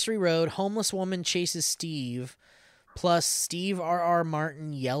History Road, homeless woman chases Steve, plus Steve R.R.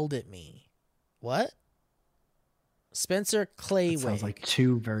 Martin yelled at me. What? Spencer Clayweg. That sounds like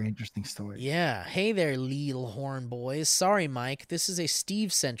two very interesting stories. Yeah. Hey there, Leel Horn boys. Sorry, Mike. This is a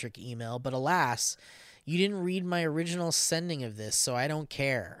Steve-centric email, but alas, you didn't read my original sending of this, so I don't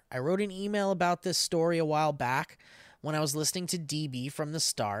care. I wrote an email about this story a while back when I was listening to DB from the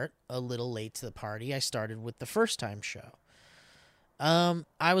start. A little late to the party. I started with the first time show.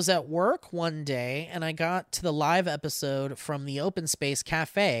 I was at work one day and I got to the live episode from the Open Space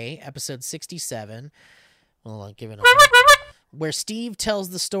Cafe, episode 67. Well, I'll give it where Steve tells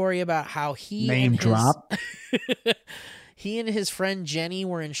the story about how he and his friend Jenny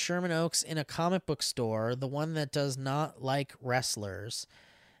were in Sherman Oaks in a comic book store, the one that does not like wrestlers,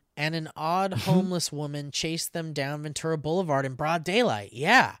 and an odd homeless woman chased them down Ventura Boulevard in broad daylight.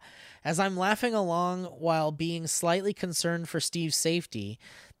 Yeah. As I'm laughing along while being slightly concerned for Steve's safety,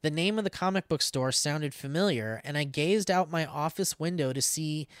 the name of the comic book store sounded familiar, and I gazed out my office window to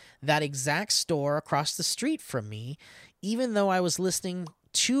see that exact store across the street from me, even though I was listening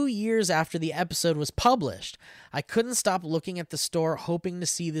 2 years after the episode was published. I couldn't stop looking at the store, hoping to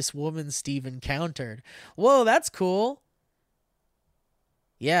see this woman Steve encountered. Whoa, that's cool.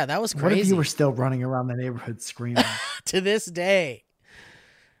 Yeah, that was crazy. What if you were still running around the neighborhood screaming? To this day.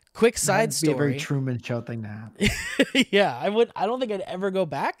 Quick side story. That'd be a very Truman Show thing to happen. Yeah, I don't think I'd ever go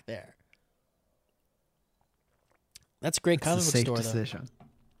back there. That's a great comic book store, decision. Though.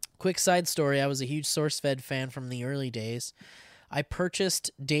 Quick side story. I was a huge SourceFed fan from the early days. I purchased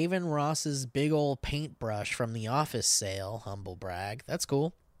Dave and Ross's big old paintbrush from the office sale. Humble brag. That's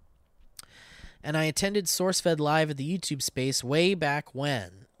cool. And I attended SourceFed Live at the YouTube space way back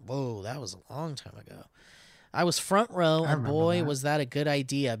when. Whoa, that was a long time ago. I was front row, and boy, was that a good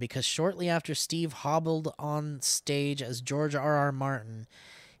idea, because shortly after Steve hobbled on stage as George R.R. Martin,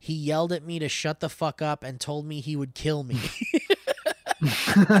 he yelled at me to shut the fuck up and told me he would kill me.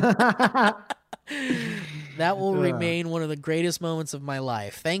 That will remain one of the greatest moments of my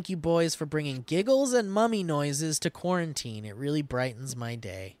life. Thank you, boys, for bringing giggles and mummy noises to quarantine. It really brightens my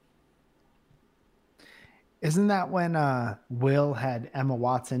day. Isn't that when Will had Emma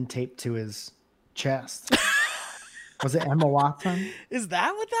Watson taped to his chest? Was it Emma Watson? Is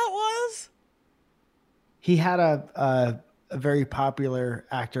that what that was? He had a very popular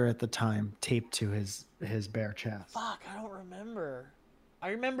actor at the time taped to his bare chest. Fuck, I don't remember. I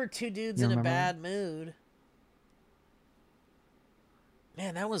remember two dudes in a bad mood.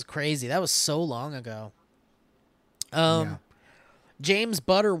 Man, that was crazy. That was so long ago. James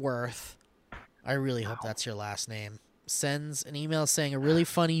Butterworth, I really hope that's your last name, sends an email saying a really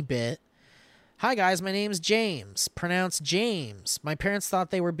funny bit. Hi guys, my name's James, pronounced James. My parents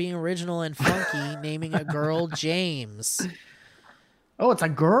thought they were being original and funky, naming a girl James. Oh, it's a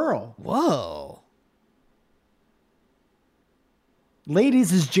girl. Whoa.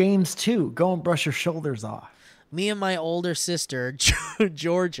 Ladies is James too. Go and brush your shoulders off. Me and my older sister,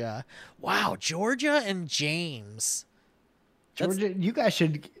 Georgia. Wow, Georgia and James. Georgia, you guys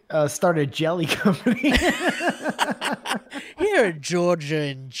should start a jelly company. Here, Georgia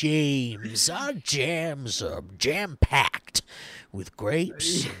and James. Our jams are jam-packed with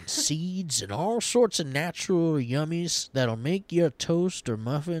grapes and seeds and all sorts of natural yummies that'll make your toast or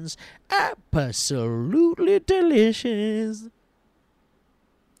muffins absolutely delicious.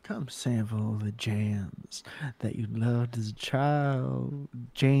 Come sample the jams that you loved as a child.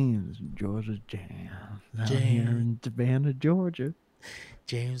 James, Georgia jam. Out here in Savannah, Georgia.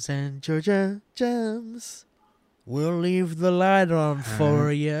 James and Georgia jams. We'll leave the light on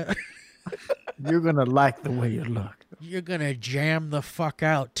for you. You're going to like the way you look. You're going to jam the fuck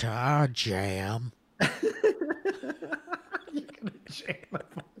out to our jam. You're going to jam the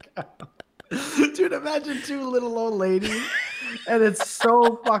fuck out. Dude, imagine two little old ladies, and it's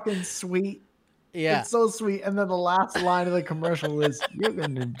so fucking sweet. Yeah. It's so sweet. And then the last line of the commercial is, you're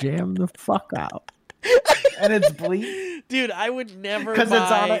going to jam the fuck out. And it's bleak. Dude, I would never because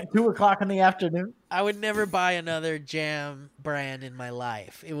it's on at 2:00 in the afternoon. I would never buy another jam brand in my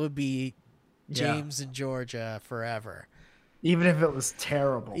life. It would be James and Georgia forever. Even if it was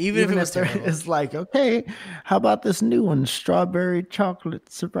terrible. Even if it was terrible. It's like, okay, how about this new one? Strawberry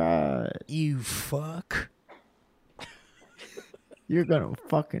chocolate surprise. You fuck. You're going to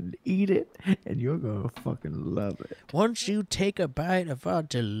fucking eat it, and you're going to fucking love it. Once you take a bite of our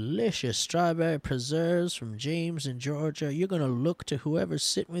delicious strawberry preserves from James and Georgia, you're going to look to whoever's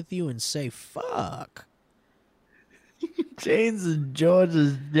sitting with you and say, fuck. James and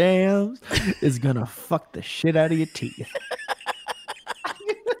Georgia's jams is going to fuck the shit out of your teeth.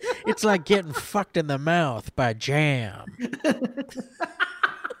 It's like getting fucked in the mouth by jam.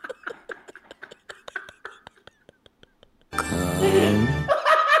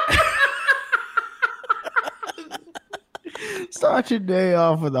 Start your day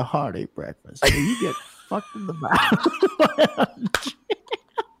off with a hearty breakfast. So you get fucked in the mouth.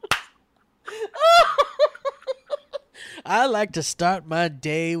 I like to start my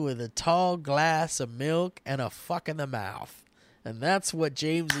day with a tall glass of milk and a fuck in the mouth. And that's what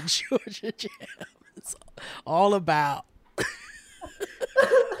James and Georgia Jam is all about.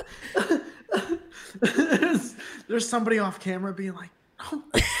 There's somebody off camera being like, no,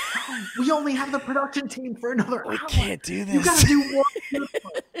 we only have the production team for another We hour. can't do this. You gotta do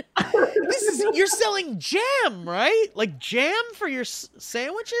one. You're selling jam, right? Like jam for your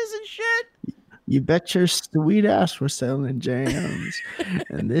sandwiches and shit? You bet your sweet ass we're selling jams.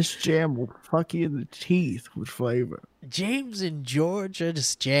 And this jam will fuck you in the teeth with flavor. James and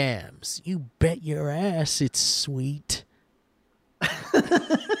Georgia's jams. You bet your ass it's sweet.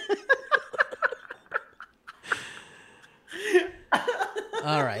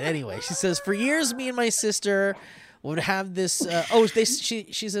 All right. Anyway, she says, for years, me and my sister would have this.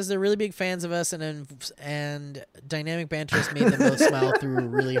 She says they're really big fans of us, and dynamic banter has made them both smile through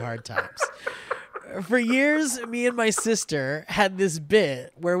really hard times. For years, me and my sister had this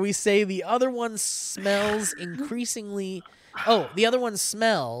bit where we say the other one smells increasingly. The other one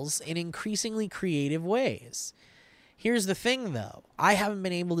smells in increasingly creative ways. Here's the thing, though. I haven't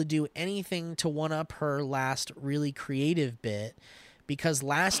been able to do anything to one-up her last really creative bit because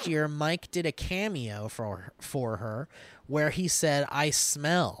last year Mike did a cameo for her where he said, "I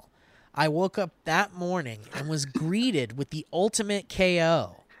smell." I woke up that morning and was greeted with the ultimate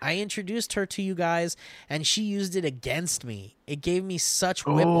KO. I introduced her to you guys, and she used it against me. It gave me such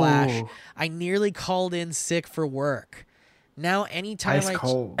whiplash. I nearly called in sick for work. Now, anytime I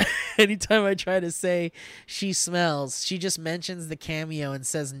try to say she smells, she just mentions the cameo and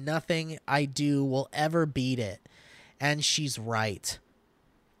says nothing I do will ever beat it. And she's right.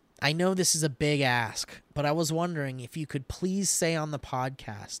 I know this is a big ask, but I was wondering if you could please say on the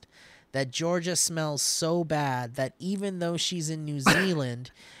podcast that Georgia smells so bad that even though she's in New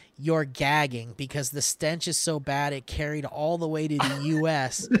Zealand, you're gagging because the stench is so bad it carried all the way to the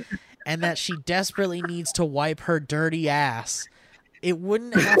U.S., and that she desperately needs to wipe her dirty ass. It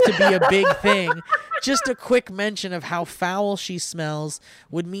wouldn't have to be a big thing. Just a quick mention of how foul she smells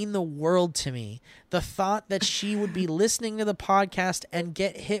would mean the world to me. The thought that she would be listening to the podcast and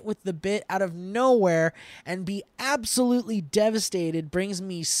get hit with the bit out of nowhere and be absolutely devastated brings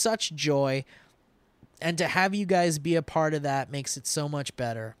me such joy. And to have you guys be a part of that makes it so much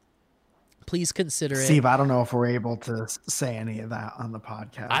better. Please consider it. Steve, I don't know if we're able to say any of that on the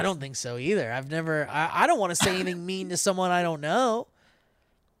podcast. I don't think so either. I don't want to say anything mean to someone I don't know.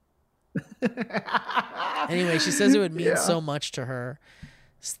 Anyway, she says it would mean so much to her.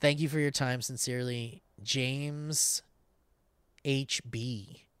 Thank you for your time. Sincerely, James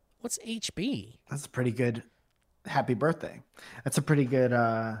HB. What's HB? That's a pretty good happy birthday. That's a pretty good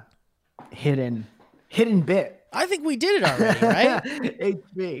hidden bit. I think we did it already, right?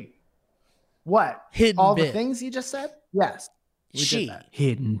 HB. What? Hidden All bit. the things you just said? Yes. We did that.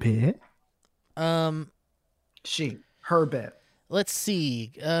 Hidden bit. Her bit. Let's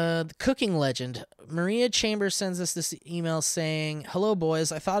see. The cooking legend. Maria Chambers sends us this email saying, "Hello,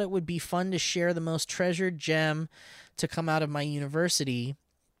 boys. I thought it would be fun to share the most treasured gem to come out of my university.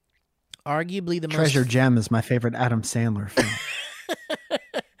 Arguably the Treasure Gem is my favorite Adam Sandler film.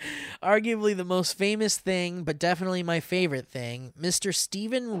 Arguably the most famous thing, but definitely my favorite thing. Mr.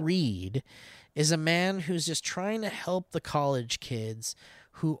 Stephen Reed is a man who's just trying to help the college kids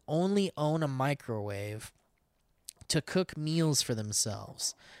who only own a microwave to cook meals for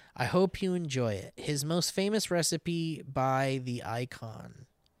themselves. I hope you enjoy it. His most famous recipe by the Icon."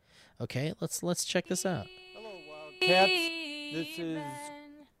 Okay, let's check this out. Hello, Wildcats. This is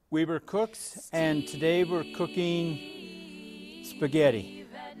Weber Cooks, and today we're cooking spaghetti.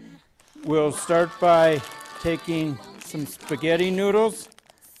 We'll start by taking some spaghetti noodles,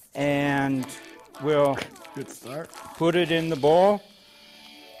 and we'll put it in the bowl.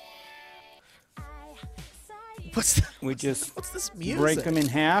 What's this music? Break them in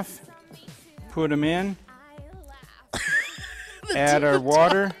half, put them in, add our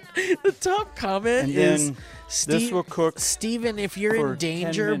water, The top comment and is, then this will cook. Steven, if you're for in 10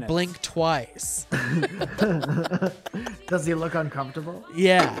 danger, minutes. blink twice. Does he look uncomfortable?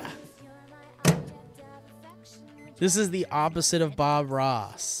 Yeah. This is the opposite of Bob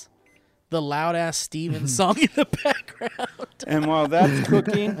Ross. The loud-ass Steven song in the background. And while that's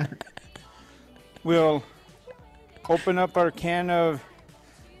cooking, we'll open up our can of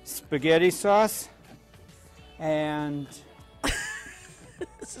spaghetti sauce, and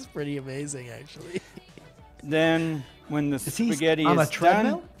This is pretty amazing, actually. then when the Is he spaghetti on a is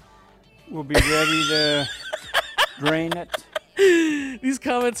treadmill? done, we'll be ready to drain it. These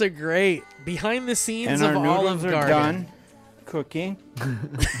comments are great. Behind the scenes And of our noodles Olive are Garden. done cooking.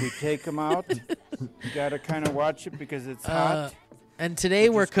 We take them out. You gotta kind of watch it because it's hot. And today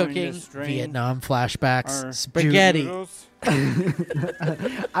we're just going to cooking strain Vietnam flashbacks our spaghetti. noodles.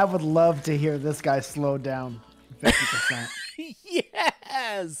 I would love to hear this guy slow down 50%.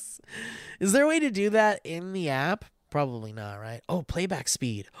 Yes. Is there a way to do that in the app? Probably not, right? Oh, playback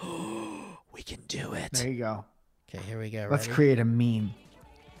speed. We can do it. There you go. Okay, here we go. Let's Ready? create a meme.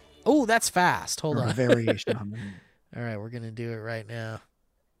 Oh, that's fast. Hold Or a on. variation on the meme. All right, we're going to do it right now.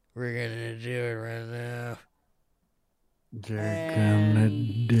 We're going to do it right now. They're gonna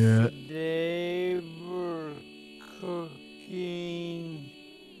do it. They were cooking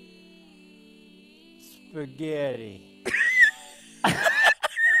spaghetti.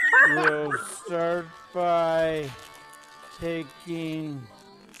 We'll start by taking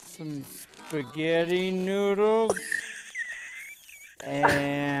some spaghetti noodles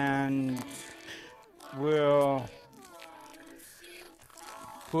and we'll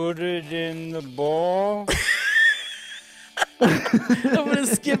put it in the bowl. I'm going to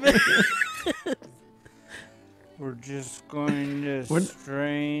skip it. We're just going to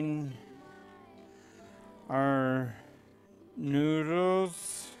strain our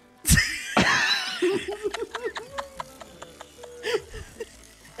noodles.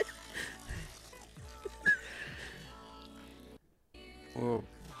 We'll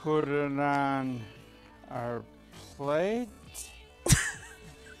put it on our plate.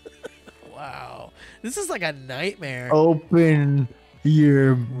 Wow. This is like a nightmare. Open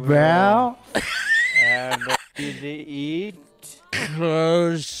your mouth. And ready to eat.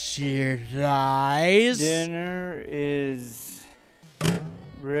 Close your eyes. Dinner is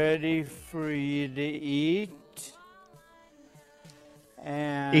ready for you to eat.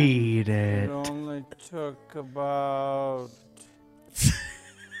 And Eat it it. only took about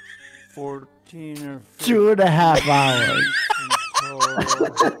 14 or 15 2.5 hours.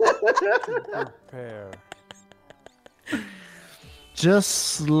 to prepare.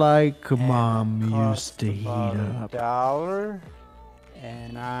 Just like Mom used Cost to heat about up. $1.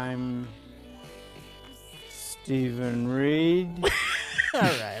 And I'm Stephen Reed. All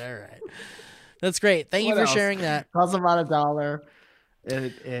right. That's great. Thank you What for else? sharing that. Costs about $1.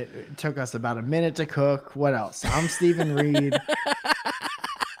 It took us about a minute to cook. What else? I'm Stephen Reed.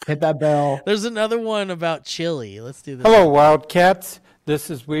 Hit that bell. There's another one about chili. Let's do this. Hello, Wildcats.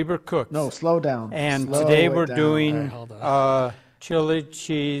 This is Weber Cooks. No, slow down. And Slow today it we're down. doing All right, hold on. chili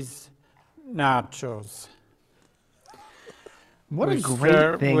cheese nachos. What a We great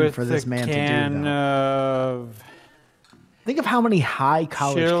start thing with for this a man to can do, though. of Think of how many high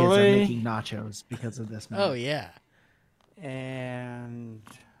college kids are chili. making nachos because of this man. Oh, yeah. and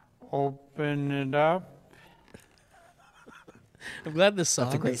open it up. I'm glad this song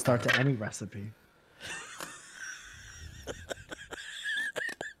That's a great is- start to any recipe.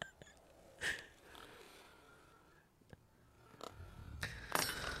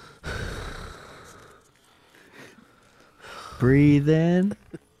 Breathe in.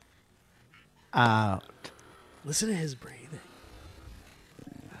 Out. Listen to his breathing.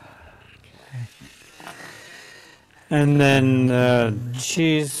 And then the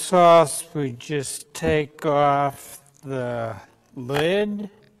cheese sauce, we just take off the lid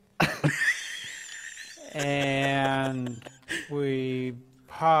and we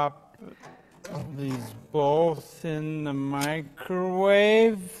pop these both in the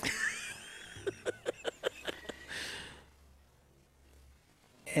microwave.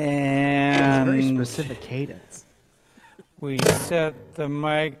 It's very And specific cadence. we set the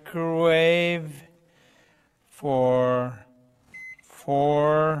microwave for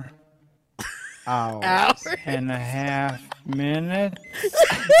 4.5 minutes.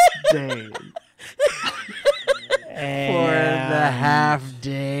 Dang. For the half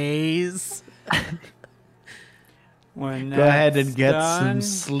days. When Go ahead and that's get done, some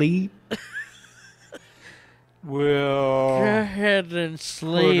sleep. Go we'll ahead and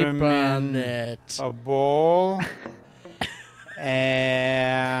sleep 'em on in it. a bowl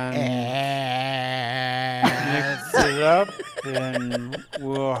and mix it up, and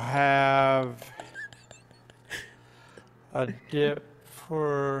we'll have a dip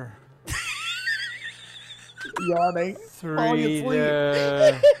for Yawning. 3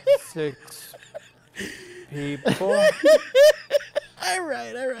 to 6 people. All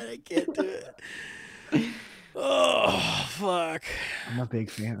right. I can't do it. Oh, fuck. I'm a big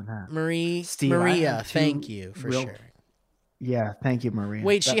fan of that. Steve, I Maria, have two thank you for real- sharing. Yeah, thank you, Maria.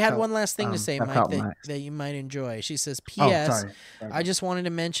 Wait, That she had felt, one last thing to say, that Mike, felt that, nice. that you might enjoy. She says, Oh, P.S. sorry. I just wanted to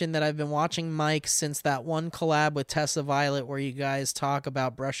mention that I've been watching Mike since that one collab with Tessa Violet where you guys talk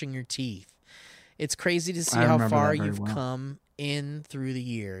about brushing your teeth. It's crazy to see I how remember far that very you've well. come in through the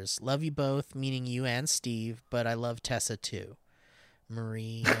years. Love you both, meaning you and Steve, but I love Tessa too.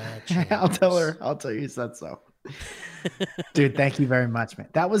 Maria I'll tell Chambers. her. I'll tell you said so. Dude, thank you very much, man.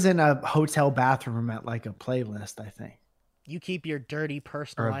 That was in a hotel bathroom at like a playlist, I think. You keep your dirty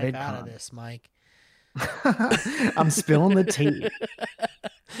personal Or a life out of VidCon. this, Mike. I'm spilling the tea.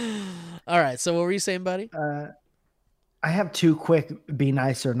 All right. So what were you saying, buddy? I have 2 quick be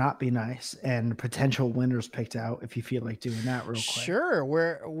nice or not be nice and potential winners picked out if you feel like doing that real quick. Sure.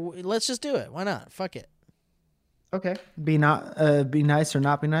 Let's just do it. Why not? Fuck it. Okay. Be nice or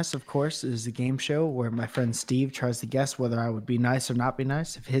not be nice, of course, is a game show where my friend Steve tries to guess whether I would be nice or not be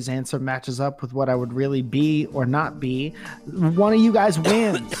nice. If his answer matches up with what I would really be or not be, one of you guys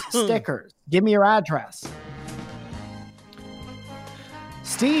wins stickers. Give me your address.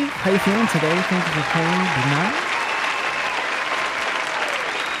 Steve, how you feeling today? Thank you for playing Be Nice.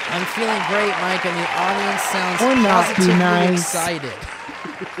 I'm feeling great, Mike, and the audience sounds Or not be positively nice. excited.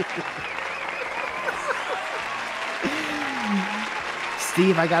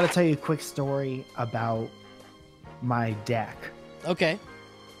 Steve, I got to tell you a quick story about my deck. Okay.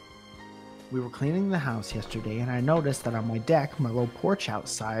 We were cleaning the house yesterday, and I noticed that on my deck, my little porch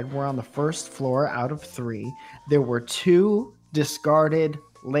outside, we're on the first floor out of 3. There were 2 discarded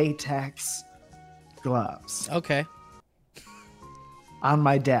latex gloves Okay. on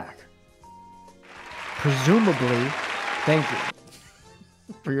my deck. Presumably, thank you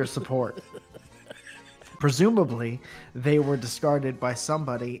for your support. Presumably, they were discarded by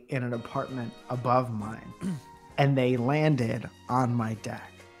somebody in an apartment above mine, and they landed on my deck.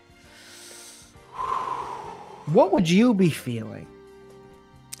 What would you be feeling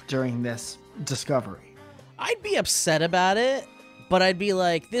during this discovery? I'd be upset about it, but I'd be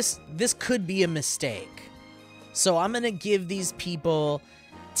like, this could be a mistake. So I'm going to give these people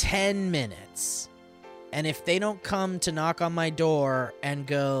 10 minutes. And if they don't come to knock on my door and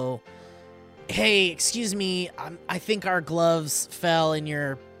go, hey, excuse me, I think our gloves fell in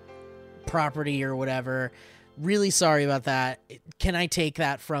your property or whatever. Really sorry about that. Can I take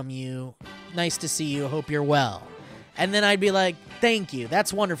that from you? Nice to see you. Hope you're well. And then I'd be like, thank you.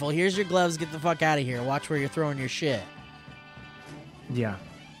 That's wonderful. Here's your gloves. Get the fuck out of here. Watch where you're throwing your shit. Yeah,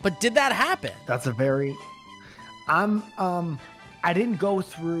 But did that happen? that's a very... I didn't go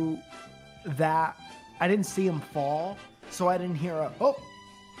through that. I didn't see them fall, so I didn't hear a, oh,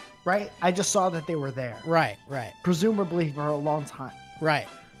 right? I just saw that they were there, Right. presumably for a long time. Right.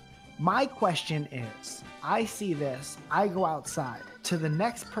 My question is, I see this, I go outside to the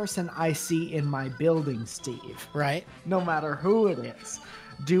next person I see in my building, Steve, Right. no matter who it is.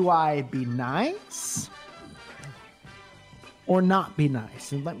 Do I be nice or not be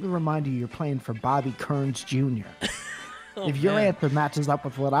nice? And let me remind you, you're playing for Bobby Kearns Jr. If your man. answer matches up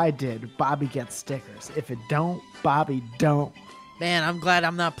with what I did, Bobby gets stickers. If it don't, Bobby don't. Man, I'm glad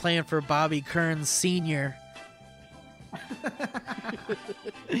I'm not playing for Bobby Kearns Sr.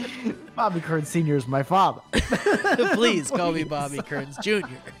 Bobby Kearns Sr. is my father. Please call me Bobby Kearns Jr.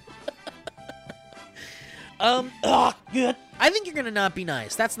 Good. I think you're gonna not be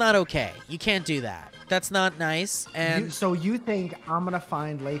nice. That's not okay. You can't do that. That's not nice. And So you think I'm going to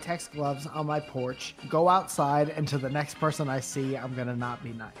find latex gloves on my porch, go outside, and to the next person I see, I'm going to not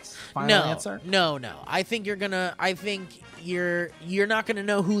be nice? Final answer? No. I think you're not gonna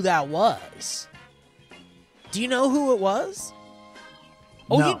know who that was. Do you know who it was?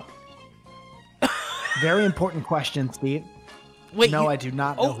 Oh, No. Very important question, Steve. Wait. No, I do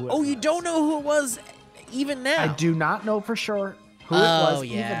not know who it was. you don't know who it was even now? I do not know for sure who it Oh was.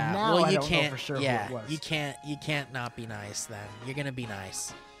 yeah. Even now, well, I you don't can't. know for sure yeah, who it was. you can't not be nice. Then you're gonna be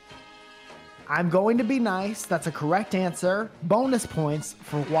nice. I'm going to be nice. That's a correct answer. Bonus points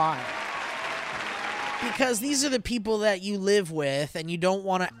for why. Because these are the people that you live with, and you don't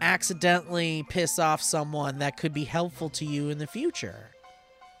want to accidentally piss off someone that could be helpful to you in the future.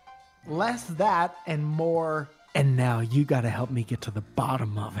 Less that and more. And now you got to help me get to the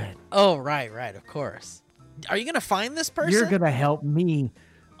bottom of it. Oh, right, of course. Are you gonna find this person? You're going to help me.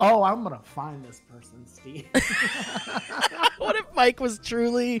 Oh, I'm going to find this person, Steve. What if Mike was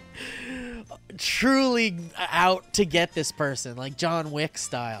truly out to get this person, like John Wick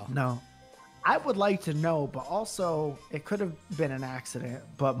style? No. I would like to know, but also it could have been an accident,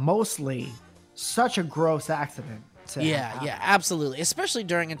 but mostly such a gross accident. Yeah, absolutely. Especially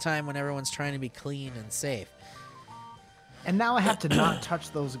during a time when everyone's trying to be clean and safe. And now I have to not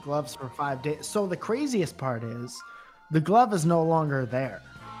touch those gloves for 5 days. So the craziest part is the glove is no longer there.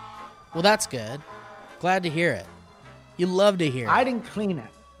 Well, that's good. Glad to hear it. You love to hear it. I didn't clean it.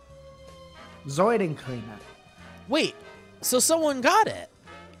 Zoe didn't clean it. Wait, so someone got it?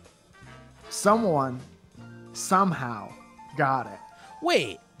 Someone somehow got it.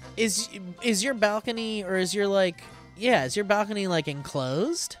 Wait, is your balcony, or is your balcony like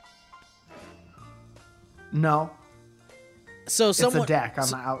enclosed? No, So someone it's a deck on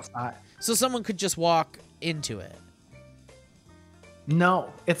the outside. So someone could just walk into it.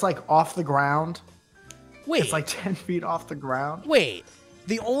 No, it's like off the ground. Wait, It's like 10 feet off the ground. wait.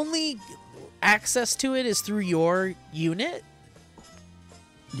 The only access to it is through your unit?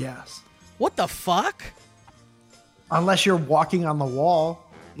 Yes. What the fuck? Unless you're walking on the wall,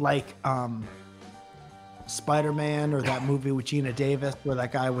 like Spider-Man or that movie with Gina Davis where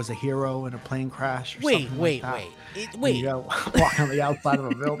that guy was a hero in a plane crash or Wait, something wait, like that. wait. And Wait. You gotta walk on the outside of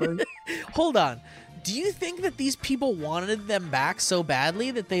a building. Hold on. Do you think that these people wanted them back so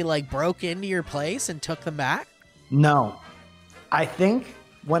badly that they like broke into your place and took them back? No. I think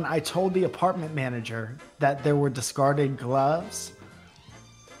when I told the apartment manager that there were discarded gloves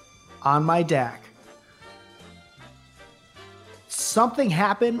on my deck, something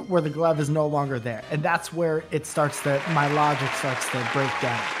happened where the glove is no longer there. And that's where my logic starts to break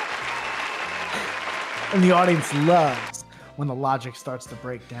down. And the audience loves when the logic starts to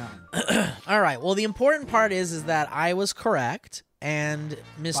break down. All right. Well, the important part is that I was correct, and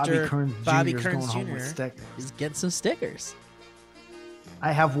Mr. Bobby Kearns Jr. is getting some stickers.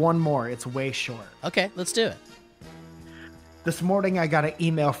 I have one more. It's way short. Okay, let's do it. This morning, I got an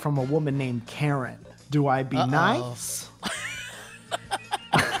email from a woman named Karen. Do I be nice?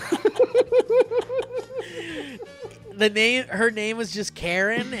 Her name was just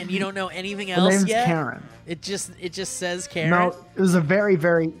Karen, and you don't know anything Her else name's yet. Karen. It just says Karen. No, it was a very,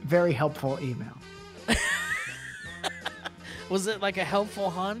 very, very helpful email. Was it like a helpful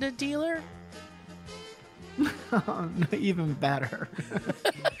Honda dealer? Even better.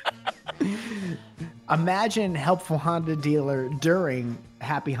 Imagine helpful Honda dealer during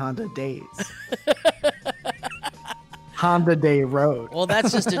Happy Honda Days. Honda Day Road. Well,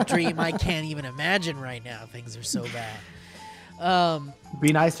 that's just a dream I can't even imagine right now. Things are so bad.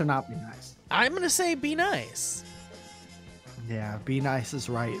 Be nice or not be nice? I'm gonna say be nice. Yeah, be nice is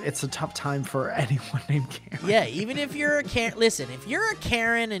right. It's a tough time for anyone named Karen. Yeah, even if you're a Karen. Listen, if you're a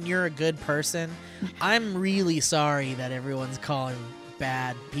Karen and you're a good person, I'm really sorry that everyone's calling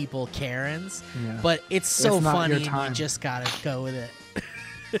bad people Karens. Yeah. But it's so It's not funny, your and you time. just gotta go with it.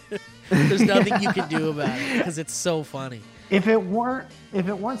 There's nothing you can do about it because it's so funny. If it weren't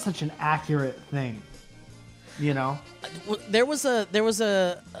such an accurate thing, you know. There was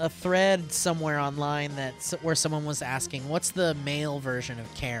a thread somewhere online where someone was asking, "What's the male version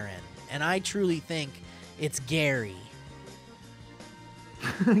of Karen?" And I truly think it's Gary.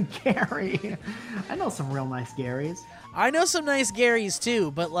 Gary. I know some real nice Garys. I know some nice Garys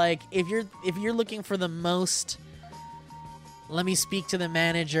too, but like if you're looking for the most, let me speak to the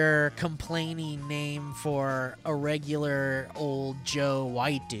manager, complaining name for a regular old Joe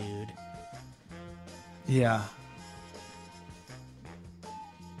white dude. Yeah.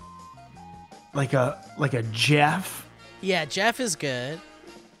 Like a Jeff. Yeah, Jeff is good.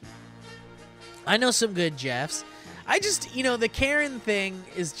 I know some good Jeffs. I just, the Karen thing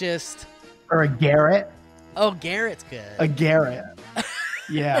is just... Or a Garrett. Oh, Garrett's good. A Garrett.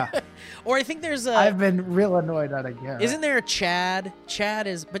 Yeah. Or I think there's a... I've been real annoyed at a Garrett. Isn't there a Chad?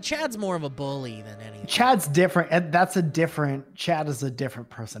 But Chad's more of a bully than anything. Chad's different. Chad is a different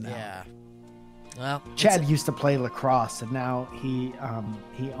personality. Yeah. Well, Chad used to play lacrosse, and now he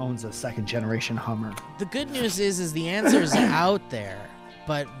owns a second generation Hummer. the good news is the answer's out there,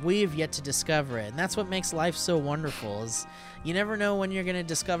 but we've yet to discover it, and that's what makes life so wonderful. Is you never know when you're going to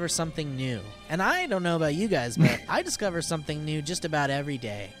discover something new. And I don't know about you guys, but I discover something new just about every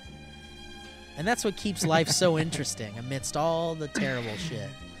day, and that's what keeps life so interesting amidst all the terrible shit.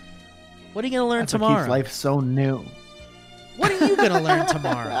 What are you going to learn That's tomorrow? what keeps life so new. What are you going to learn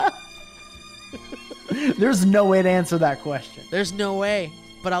tomorrow? There's no way to answer that question. There's no way.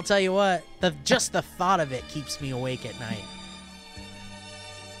 But I'll tell you what, just the thought of it keeps me awake at night.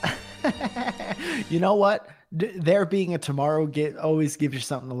 You know what? There being a tomorrow always gives you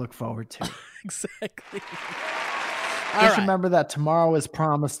something to look forward to. Exactly. Just remember that tomorrow is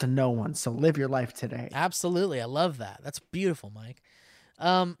promised to no one, so live your life today. Absolutely. I love that. That's beautiful, Mike.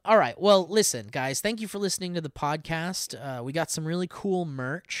 All right. Well, listen, guys, thank you for listening to the podcast. We got some really cool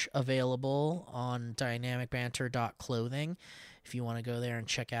merch available on dynamicbanter.clothing if you want to go there and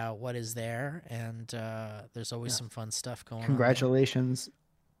check out what is there. And there's always some fun stuff going on. Congratulations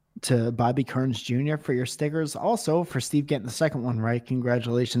to Bobby Kearns Jr. for your stickers. Also, for Steve getting the second one right,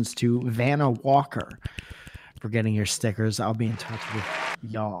 congratulations to Vanna Walker for getting your stickers. I'll be in touch with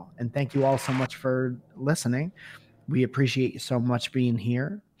y'all. And thank you all so much for listening. We appreciate you so much being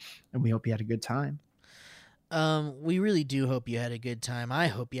here, and we hope you had a good time. We really do hope you had a good time. I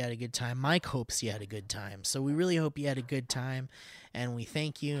hope you had a good time. Mike hopes you had a good time. So we really hope you had a good time, and we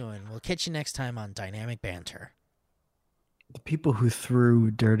thank you, and we'll catch you next time on Dynamic Banter. The people who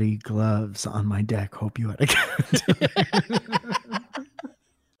threw dirty gloves on my deck hope you had a good time.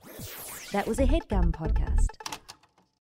 That was a HeadGum podcast.